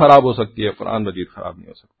دنیا خراب ہو سکتی ہے، قرآن مجید خراب نہیں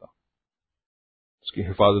ہو سکتا۔ اس کی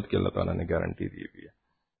حفاظت کی اللہ تعالیٰ نے گارنٹی دی ہوئی ہے۔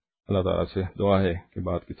 اللہ تعالیٰ سے دعا ہے کہ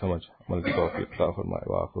بات کی سمجھ عمل کی توفیق عطا فرمائے۔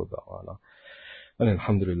 وآخر دعوانا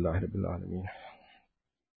الحمدللہ رب العالمین۔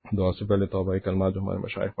 دعا سے پہلے توبہ کلمات جو ہمارے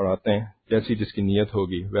مشائخ پڑھاتے ہیں، جیسی جس کی نیت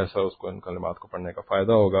ہوگی ویسا اس کو ان کلمات کو پڑھنے کا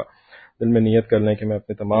فائدہ ہوگا۔ دل میں نیت کر لیں کہ میں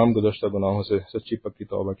اپنے تمام گزشتہ گناہوں سے سچی پکی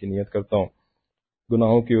توبہ کی نیت کرتا ہوں۔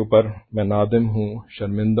 گناہوں کے اوپر میں نادم ہوں،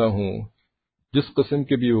 شرمندہ ہوں، جس قسم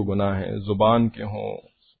کے بھی وہ گناہ ہیں، زبان کے ہوں،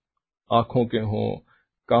 آنکھوں کے ہوں،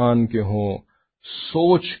 کان کے ہوں،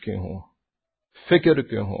 سوچ کے ہوں، فکر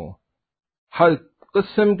کے ہوں، ہر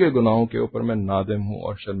قسم کے گناہوں کے اوپر میں نادم ہوں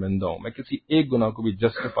اور شرمندہ ہوں۔ میں کسی ایک گناہ کو بھی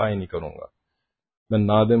جسٹیفائی نہیں کروں گا، میں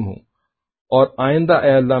نادم ہوں، اور آئندہ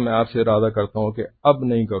اے اللہ میں آپ سے ارادہ کرتا ہوں کہ اب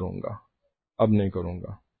نہیں کروں گا، اب نہیں کروں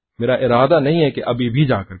گا۔ میرا ارادہ نہیں ہے کہ ابھی بھی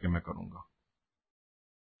جا کر کے میں کروں گا،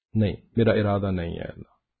 نہیں، میرا ارادہ نہیں ہے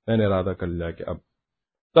اللہ، میں نے ارادہ کر لیا کہ اب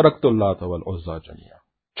ترکت اللات والعزی جميعا،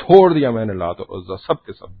 چھوڑ دیا میں نے لات اور عزا سب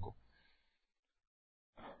کے سب کو،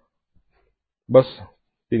 بس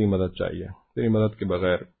تیری مدد چاہیے، تیری مدد کے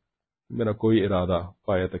بغیر میرا کوئی ارادہ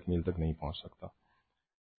پایہ تکمیل تک نہیں پہنچ سکتا۔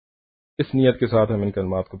 اس نیت کے ساتھ ہم ان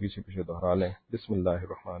کلمات کو پیچھے پیچھے دہرا لیں۔ بسم اللہ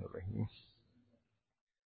الرحمن الرحیم،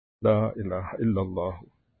 لا الہ الا اللہ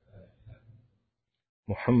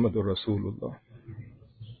محمد رسول اللہ،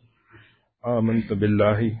 آمنت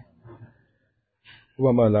باللہ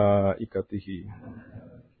وملائکتہ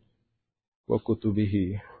وکتبہ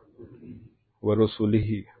ورسلہ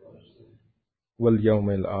والیوم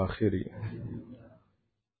الآخر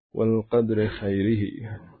والقدر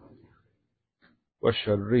خیرہ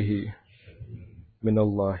وشرہ من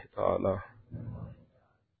اللہ تعالی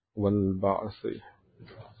والبعث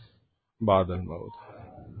بعد الموت،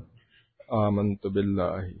 آمنت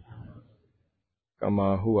باللہ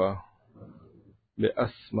کما ہوا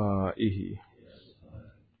بأسمائہ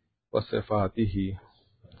وصفاتہ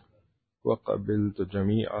وقبلت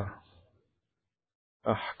جمیع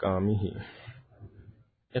احکامہ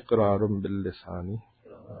اقرار باللسان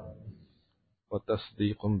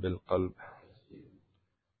وتصدیق بالقلب،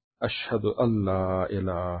 اشہد ان لا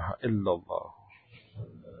الہ الا اللہ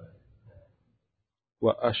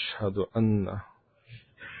واشہد ان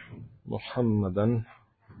محمدا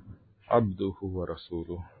عبدہ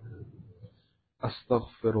ورسولہ،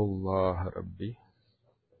 استغفر اللہ ربی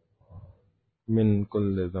من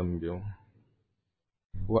کل ذنب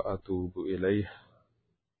واتوب الیہ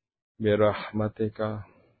برحمتک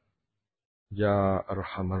یا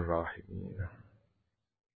ارحم الراحمین۔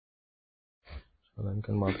 ان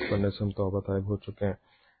کلمات کو پڑھنے سے ہم توبہ طائب ہو چکے ہیں۔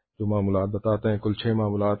 جو معمولات بتاتے ہیں کل 6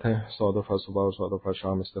 معمولات ہیں، 100 دفعہ صبح اور 100 دفعہ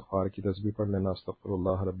شام استغفار کی تسبیح پڑھ لینا، استغفر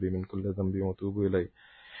اللہ ربی من کل ذنب واتوب الیہ۔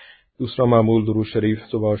 دوسرا معمول درود شریف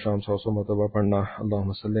صبح اور شام 100 مرتبہ پڑھنا،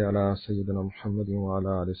 اللہم صلی علی سیدنا محمد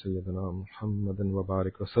وعلی آل سیدنا محمد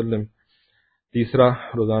وبارک وسلم۔ تیسرا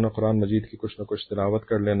روزانہ قرآن مجید کی کچھ نہ کچھ تلاوت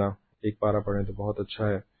کر لینا، ایک پارہ پڑھیں تو بہت اچھا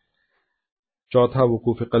ہے۔ چوتھا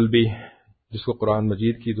وقوف قلبی، جس کو قرآن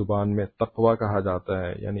مجید کی زبان میں تقویٰ کہا جاتا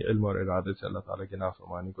ہے، یعنی علم اور ارادے سے اللہ تعالیٰ کی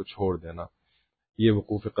نافرمانی کو چھوڑ دینا، یہ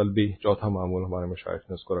وقوف قلبی چوتھا معمول ہمارے مشائخ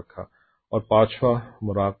نے اس کو رکھا۔ اور پانچواں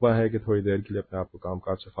مراقبہ ہے کہ تھوڑی دیر کے لیے اپنے آپ کو کام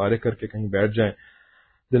کاج سے فارغ کر کے کہیں بیٹھ جائیں،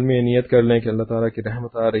 دل میں یہ نیت کر لیں کہ اللہ تعالیٰ کی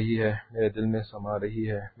رحمت آ رہی ہے، میرے دل میں سما رہی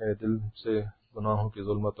ہے، میرے دل سے گناہوں کی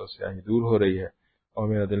ظلمت اور سیاہی دور ہو رہی ہے، اور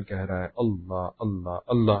میرا دل کہہ رہا ہے اللہ اللہ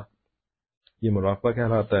اللہ، یہ مراقبہ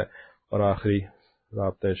کہلاتا ہے۔ اور آخری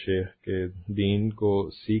رابطہ شیخ کے دین کو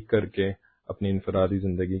سیکھ کر کے اپنی انفرادی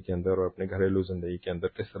زندگی کے اندر اور اپنے گھریلو زندگی کے اندر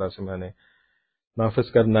کس طرح سے میں نے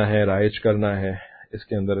نافذ کرنا ہے، رائج کرنا ہے، اس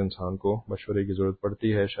کے اندر انسان کو مشورے کی ضرورت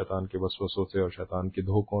پڑتی ہے شیطان کے وسوسوں سے اور شیطان کے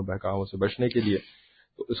دھوکوں اور بہکاووں سے بچنے کے لیے،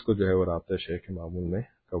 تو اس کو جو ہے وہ رابطہ شیخ کے معمول میں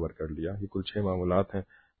کور کر لیا۔ یہ کل 6 معمولات ہیں۔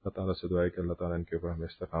 اللہ تعالیٰ سے دعا ہے کہ اللہ تعالیٰ ان کے اوپر ہمیں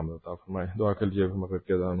استقامت عطا فرمائے۔ دعا کے لیے مغرب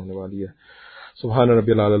کی اذان ہونے والی ہے۔ سبحان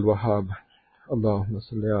ربی العلی الوہاب، اللہم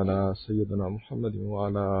صلی علی سیدنا محمد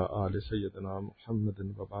وعلی آل سیدنا محمد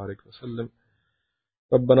وبارک وسلم۔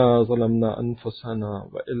 ربنا ظلمنا انفسنا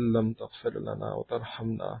وان لم تغفر لنا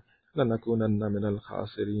وترحمنا لنكونن من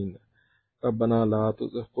الخاسرین۔ ربنا لا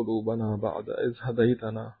تزغ قلوبنا بعد إذ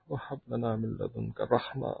هديتنا وهب لنا من لدنك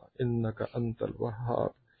رحمة إنك أنت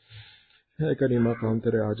الوهاب۔ اے کریم آقا، ہم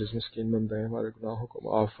تیرے عاجز مسکین بندے ہیں، ہمارے گناہوں کو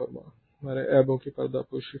معاف فرما، ہمارے عیبوں کی پردہ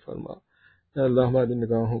پوشی فرما، اے اللہ ہماری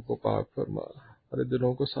نگاہوں کو پاک فرما، ہمارے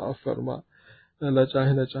دلوں کو صاف فرما، اے اللہ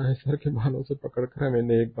چاہے نہ چاہے سر کے بالوں سے پکڑ کر ہمیں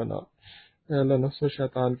نیک بنا، اے اللہ نفس و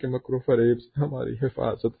شیطان کے مکر و فریب سے ہماری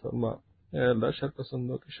حفاظت فرما، اے اللہ شر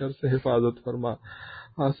پسندوں کے شر سے حفاظت فرما،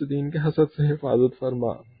 حاسدین کے حسد سے حفاظت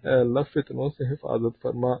فرما، اے اللہ فتنوں سے حفاظت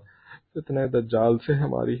فرما، فتنہ دجال سے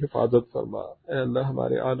ہماری حفاظت فرما، اے اللہ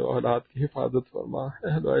ہمارے آل و اولاد کی حفاظت فرما،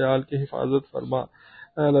 اہل و عیال کی حفاظت فرما،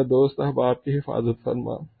 اے اللہ دوست احباب کی حفاظت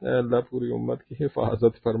فرما، اے اللہ پوری امت کی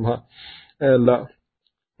حفاظت فرما، اے اللہ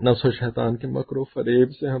نفس و شیطان کے مکر و فریب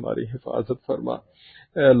سے ہماری حفاظت فرما،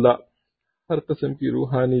 اے اللہ ہر قسم کی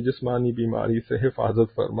روحانی جسمانی بیماری سے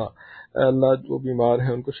حفاظت فرما، اے اللہ جو بیمار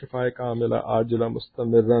ہیں ان کو شفائے کاملہ عاجلہ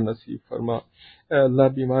مستمرہ نصیب فرما، اے اللہ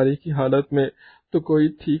بیماری کی حالت میں تو کوئی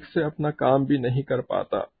ٹھیک سے اپنا کام بھی نہیں کر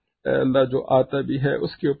پاتا، اے اللہ جو آتا بھی ہے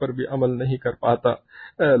اس کے اوپر بھی عمل نہیں کر پاتا،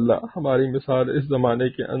 اے اللہ ہماری مثال اس زمانے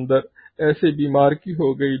کے اندر ایسی بیمار کی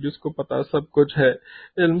ہو گئی جس کو پتا سب کچھ ہے،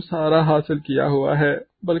 علم سارا حاصل کیا ہوا ہے،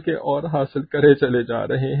 بلکہ اور حاصل کرے چلے جا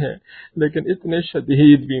رہے ہیں، لیکن اتنے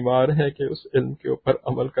شدید بیمار ہیں کہ اس علم کے اوپر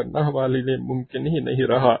عمل کرنا ہمارے لیے ممکن ہی نہیں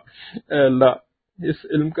رہا۔ اے اللہ، اس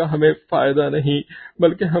علم کا ہمیں فائدہ نہیں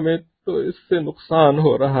بلکہ ہمیں تو اس سے نقصان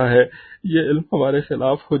ہو رہا ہے، یہ علم ہمارے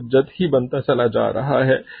خلاف حجت ہی بنتا چلا جا رہا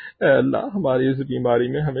ہے۔ اے اللہ، ہماری اس بیماری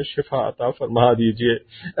میں ہمیں شفا عطا فرما دیجئے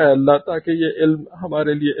اے اللہ، تاکہ یہ علم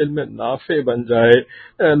ہمارے لیے علم نافع بن جائے۔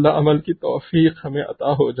 اے اللہ، عمل کی توفیق ہمیں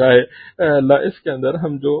عطا ہو جائے۔ اے اللہ، اس کے اندر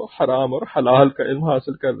ہم جو حرام اور حلال کا علم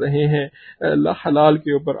حاصل کر رہے ہیں، اے اللہ، حلال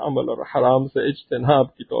کے اوپر عمل اور حرام سے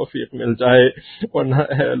اجتناب کی توفیق مل جائے، ورنہ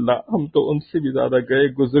اے اللہ ہم تو ان سے بھی زیادہ گئے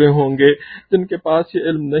گزرے ہوں گے جن کے پاس یہ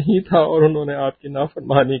علم نہیں تھا اور انہوں نے آپ کی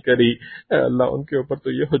نافرمانی کری۔ اے اللہ، ان کے اوپر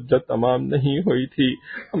تو یہ حجت تمام نہیں ہوئی تھی،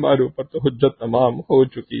 ہمارے اوپر تو حجت تمام ہو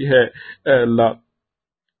چکی ہے۔ اے اللہ،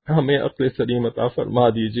 ہمیں عقل سلیم عطا فرما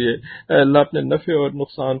دیجئے۔ اے اللہ، اپنے نفع اور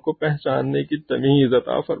نقصان کو پہچاننے کی تمیز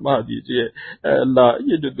عطا فرما دیجئے۔ اے اللہ،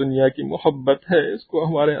 یہ جو دنیا کی محبت ہے اس کو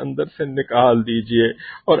ہمارے اندر سے نکال دیجئے،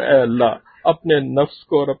 اور اے اللہ اپنے نفس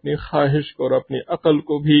کو اور اپنی خواہش کو اور اپنی عقل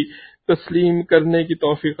کو بھی تسلیم کرنے کی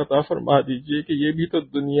توفیق عطا فرما دیجئے کہ یہ بھی تو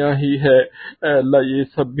دنیا ہی ہے، اے اللہ یہ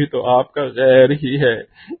سب بھی تو آپ کا غیر ہی ہے۔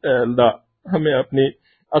 اے اللہ، ہمیں اپنی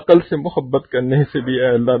عقل سے محبت کرنے سے بھی اے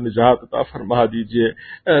اللہ نجات عطا فرما دیجئے۔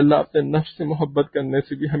 اے اللہ، اپنے نفس سے محبت کرنے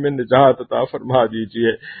سے بھی ہمیں نجات عطا فرما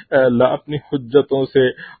دیجئے۔ اے اللہ، اپنی حجتوں سے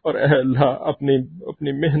اور اے اللہ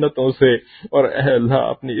اپنی محنتوں سے اور اے اللہ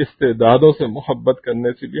اپنی استعدادوں سے محبت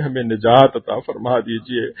کرنے سے بھی ہمیں نجات عطا فرما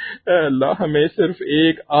دیجئے۔ اے اللہ، ہمیں صرف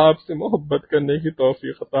ایک آپ سے محبت کرنے کی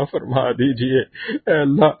توفیق عطا فرما دیجئے۔ اے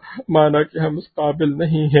اللہ، مانا کہ ہم اس قابل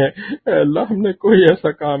نہیں ہیں، اے اللہ ہم نے کوئی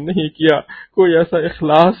ایسا کام نہیں کیا، کوئی ایسا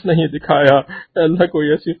اخلاص نہیں دکھایا، اے اللہ کوئی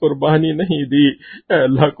ایسی قربانی نہیں دی، اے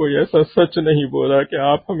اللہ کوئی ایسا سچ نہیں بولا کہ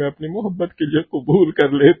آپ ہمیں اپنی محبت کے لیے قبول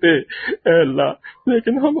کر لیتے، اے اللہ،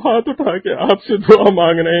 لیکن ہم ہاتھ اٹھا کے آپ سے دعا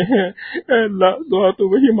مانگ رہے ہیں۔ اے اللہ، دعا تو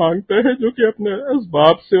وہی مانگتا ہے جو کہ اپنے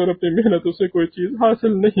اسباب سے اور اپنی محنتوں سے کوئی چیز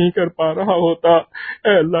حاصل نہیں کر پا رہا ہوتا۔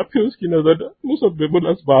 اے اللہ، پھر اس کی نظر مسبب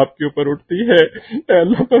الاسباب کے اوپر اٹھتی ہے، اے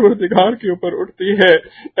اللہ پروردگار کے اوپر اٹھتی ہے۔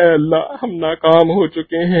 اے اللہ، ہم ناکام ہو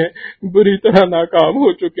چکے ہیں، بری طرح ناکام ہو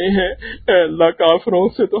چکے ہیں۔ اے اللہ، کافروں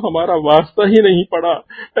سے تو ہمارا واسطہ ہی نہیں پڑا،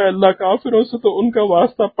 اے اللہ کافروں سے تو ان کا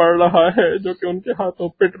واسطہ پڑ رہا ہے جو کہ ان کے ہاتھوں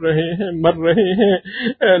پٹ رہے ہیں، مر رہے ہیں۔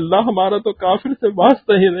 اے اللہ، ہمارا تو کافر سے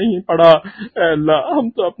واسطہ ہی نہیں پڑا، اے اللہ ہم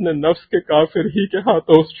تو اپنے نفس کے کافر ہی کے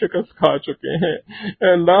ہاتھوں شکست کھا چکے ہیں،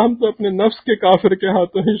 اے اللہ ہم تو اپنے نفس کے کافر کے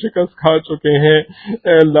ہاتھوں ہی شکست کھا چکے ہیں۔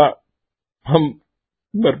 اے اللہ، ہم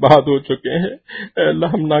برباد ہو چکے ہیں، اے اللہ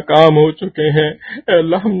ہم ناکام ہو چکے ہیں، اے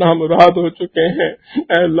اللہ ہم نامراد ہو چکے ہیں،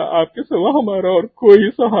 اے اللہ آپ کے سوا ہمارا اور کوئی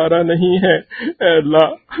سہارا نہیں ہے۔ اے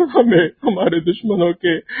اللہ، ہمیں ہمارے دشمنوں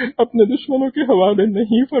کے اپنے دشمنوں کے حوالے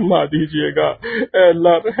نہیں فرما دیجیے گا، اے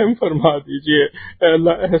اللہ رحم فرما دیجیے، اے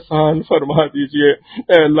اللہ احسان فرما دیجیے۔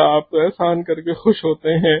 اے اللہ، آپ تو احسان کر کے خوش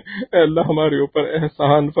ہوتے ہیں، اے اللہ ہمارے اوپر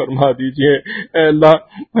احسان فرما دیجیے۔ اے اللہ،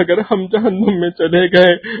 اگر ہم جہنم میں چلے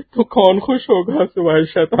گئے تو کون خوش ہوگا سوائے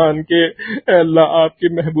شیطان کے؟ اے اللہ، آپ کے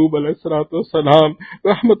محبوب علیہ الصلوۃ والسلام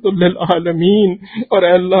رحمت للعالمین اور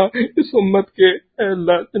اے اللہ اس امت کے اے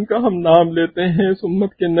اللہ جن کا ہم نام لیتے ہیں اس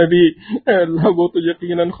امت کے نبی، اے اللہ وہ تو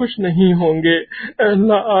یقیناً خوش نہیں ہوں گے۔ اے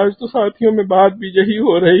اللہ، آج تو ساتھیوں میں بات بھی یہی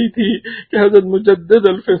ہو رہی تھی کہ حضرت مجدد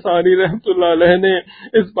الفسانی رحمت اللہ علیہ نے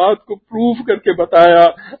اس بات کو پروف کر کے بتایا،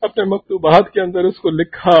 اپنے مکتوبات کے اندر اس کو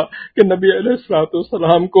لکھا کہ نبی علیہ الصلوۃ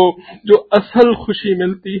والسلام کو جو اصل خوشی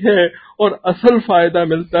ملتی ہے اور اصل فائدہ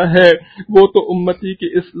ملتا ہے وہ تو امتی کی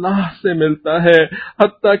اصلاح سے ملتا ہے،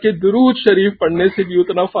 حتیٰ کہ درود شریف پڑھنے سے بھی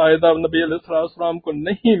اتنا فائدہ نبی علیہ السلام کو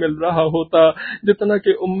نہیں مل رہا ہوتا جتنا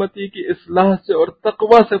کہ امتی کی اصلاح سے اور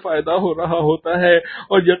تقوی سے فائدہ ہو رہا ہوتا ہے،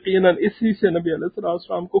 اور یقیناً اسی سے نبی علیہ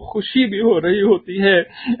السلام کو خوشی بھی ہو رہی ہوتی ہے۔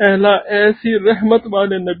 اے اللہ، ایسی رحمت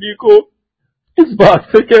والے نبی کو اس بات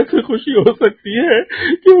سے کیسے خوشی ہو سکتی ہے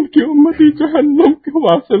کہ ان کی امتی جہنم کے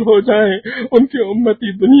واصل ہو جائیں، ان کی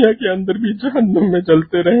امتی دنیا کے اندر بھی جہنم میں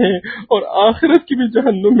جلتے رہیں اور آخرت کی بھی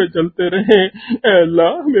جہنم میں جلتے رہیں۔ اے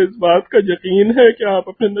اللہ، ہمیں اس بات کا یقین ہے کہ آپ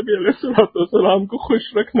اپنے نبی علیہ الصلوۃ والسلام کو خوش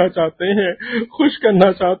رکھنا چاہتے ہیں، خوش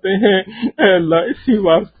کرنا چاہتے ہیں۔ اے اللہ، اسی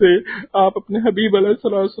واسطے آپ اپنے حبیب علیہ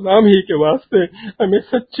السلام ہی کے واسطے ہمیں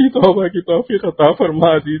سچی توبہ کی توفیق عطا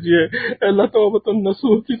فرما دیجئے۔ اے اللہ، توبۃ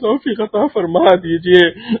النصوح کی توفیق عطا فرما دیجئے۔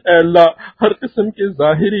 اے اللہ، ہر قسم کے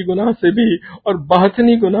ظاہری گناہ سے بھی اور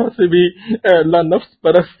باطنی گناہ سے بھی، اے اللہ نفس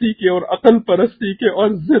پرستی کے اور عقل پرستی کے اور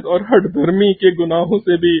ضد اور ہٹ دھرمی کے گناہوں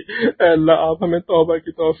سے بھی اے اللہ آپ ہمیں توبہ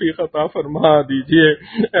کی توفیق عطا فرما دیجئے۔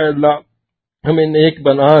 اے اللہ، ہمیں نیک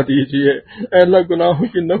بنا دیجئے۔ اے اللہ گناہوں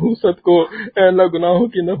کی نحوست کو، اے اللہ گناہوں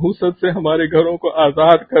کی نحوست سے ہمارے گھروں کو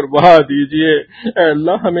آزاد کروا دیجئے۔ اے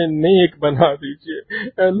اللہ ہمیں نیک بنا دیجئے،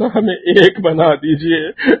 اے اللہ ہمیں ایک بنا دیجئے،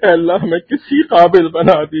 اے اللہ ہمیں کسی قابل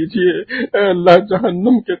بنا دیجئے، اے اللہ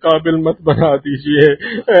جہنم کے قابل مت بنا دیجئے،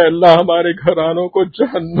 اے اللہ ہمارے گھرانوں کو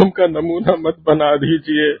جہنم کا نمونہ مت بنا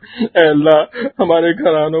دیجئے، اے اللہ ہمارے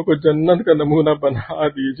گھرانوں کو جنت کا نمونہ بنا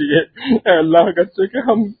دیجئے۔ اے اللہ اگرچہ کہ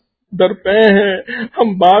ہم درپے ہیں،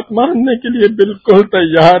 ہم بات ماننے کے لیے بالکل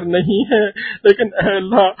تیار نہیں ہیں، لیکن اے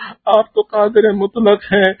اللہ آپ تو قادر مطلق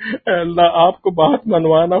ہیں، اے اللہ آپ کو بات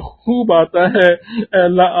منوانا خوب آتا ہے، اے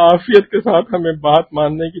اللہ عافیت کے ساتھ ہمیں بات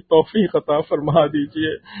ماننے کی توفیق عطا فرما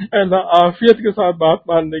دیجئے، اے اللہ عافیت کے ساتھ بات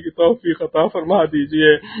ماننے کی توفیق عطا فرما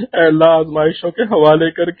دیجئے، اے اللہ آزمائشوں کے حوالے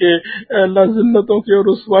کر کے، اے اللہ ذلتوں کے اور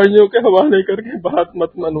رسوائیوں کے حوالے کر کے بات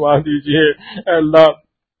مت منوا دیجئے، اے اللہ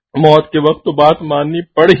موت کے وقت تو بات ماننی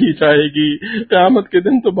پڑ ہی جائے گی، قیامت کے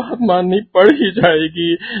دن تو بات ماننی پڑ ہی جائے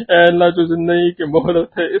گی، اے اللہ جو زندگی کی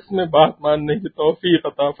مہلت ہے اس میں بات ماننے کی توفیق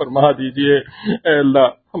عطا فرما دیجئے، اے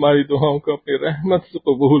اللہ ہماری دعاؤں کو اپنی رحمت سے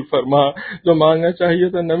قبول فرما، جو مانگنا چاہیے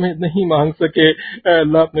تو نہیں مانگ سکے، اے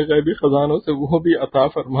اللہ اپنے غیبی خزانوں سے وہ بھی عطا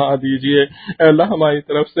فرما دیجئے، اے اللہ ہماری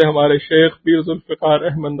طرف سے ہمارے شیخ پیر ذوالفقار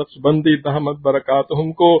احمد نقشبندی دامت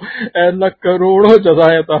برکاتہم کو اے اللہ کروڑوں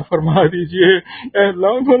جزائیں عطا فرما دیجئے، اے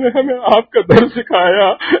اللہ انہوں نے ہمیں آپ کا در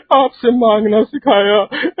سکھایا، آپ سے مانگنا سکھایا،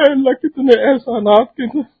 اے اللہ کتنے احسانات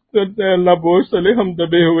کے اے اللہ بوجھ تلے ہم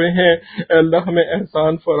دبے ہوئے ہیں، اے اللہ ہمیں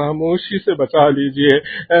احسان فراموشی سے بچا لیجئے،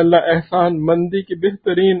 اے اللہ احسان مندی کی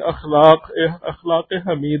بہترین اخلاق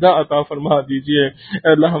حمیدہ عطا فرما دیجئے،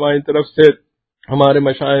 اے اللہ ہماری طرف سے ہمارے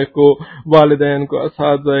مشائخ کو، والدین کو،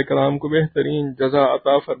 اساتذہ کرام کو بہترین جزا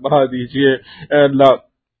عطا فرما دیجئے، اے اللہ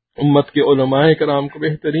امت کے علماء کرام کو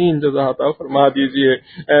بہترین جزا عطا فرما دیجئے،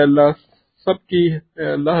 اے اللہ سب کی اے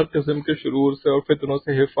اللہ ہر قسم کے شرور سے اور فتنوں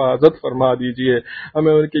سے حفاظت فرما دیجئے،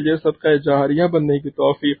 ہمیں ان کے لیے صدقہ جاریہ بننے کی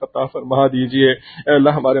توفیق عطا فرما دیجئے، اے اللہ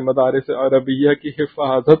ہمارے مدارس عربیہ کی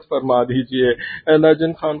حفاظت فرما دیجئے، اے اللہ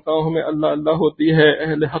جن خانقاہوں میں اللہ اللہ ہوتی ہے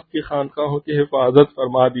اہل حق کی خانقاہوں کی حفاظت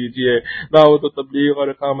فرما دیجئے، دعوت و تبلیغ اور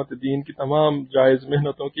اقامت دین کی تمام جائز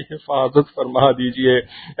محنتوں کی حفاظت فرما دیجئے،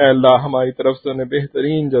 اے اللہ ہماری طرف سے انہیں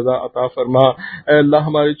بہترین جزا عطا فرما، اے اللہ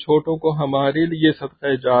ہمارے چھوٹوں کو ہمارے لیے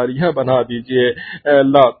صدقہ جاریہ بنا دیجئے، اے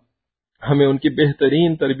اللہ ہمیں ان کی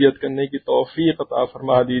بہترین تربیت کرنے کی توفیق عطا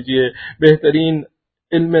فرما دیجئے، بہترین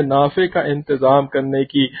علم نافع کا انتظام کرنے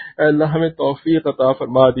کی اے اللہ ہمیں توفیق عطا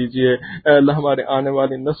فرما دیجئے، اے اللہ ہمارے آنے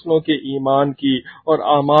والی نسلوں کے ایمان کی اور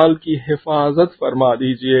اعمال کی حفاظت فرما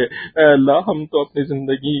دیجئے، اے اللہ ہم تو اپنی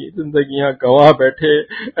زندگیاں گنوا بیٹھے،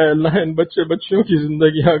 اے اللہ ان بچے بچیوں کی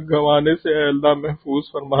زندگیاں گنوانے سے اے اللہ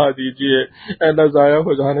محفوظ فرما دیجئے، اے اللہ ضائع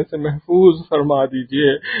ہو جانے سے محفوظ فرما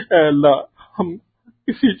دیجئے، اے اللہ ہم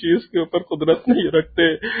کسی چیز کے اوپر قدرت نہیں رکھتے،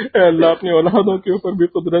 اے اللہ اپنی اولادوں کے اوپر بھی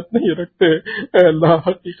قدرت نہیں رکھتے، اے اللہ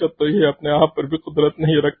حقیقت تو یہ اپنے آپ پر بھی قدرت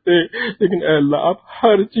نہیں رکھتے، لیکن اے اللہ آپ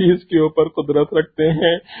ہر چیز کے اوپر قدرت رکھتے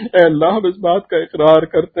ہیں، اے اللہ ہم اس بات کا اقرار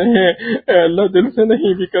کرتے ہیں، اے اللہ دل سے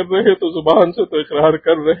نہیں بھی کر رہے تو زبان سے تو اقرار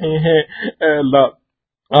کر رہے ہیں، اے اللہ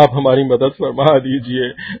آپ ہماری مدد فرما دیجئے،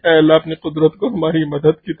 اے اللہ اپنی قدرت کو ہماری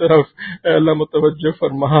مدد کی طرف اے اللہ متوجہ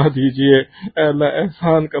فرما دیجئے، اے اللہ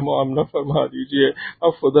احسان کا معاملہ فرما دیجئے،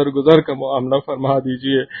 عفو درگزر کا معاملہ فرما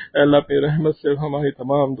دیجئے، اے اللہ اپنی رحمت سے ہماری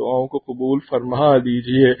تمام دعاؤں کو قبول فرما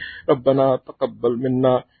دیجئے، ربنا تقبل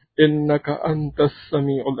منا انک انت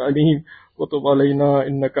السمیع العلیم وتب علینا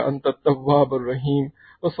انک انت التواب الرحیم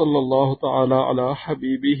وصلی اللہ تعالی علی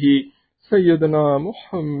حبیبہ سیدنا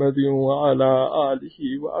محمد وعلى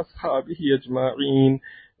آلہ وأصحابہ اجمعین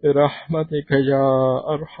برحمتک یا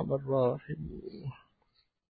ارحم الراحمین۔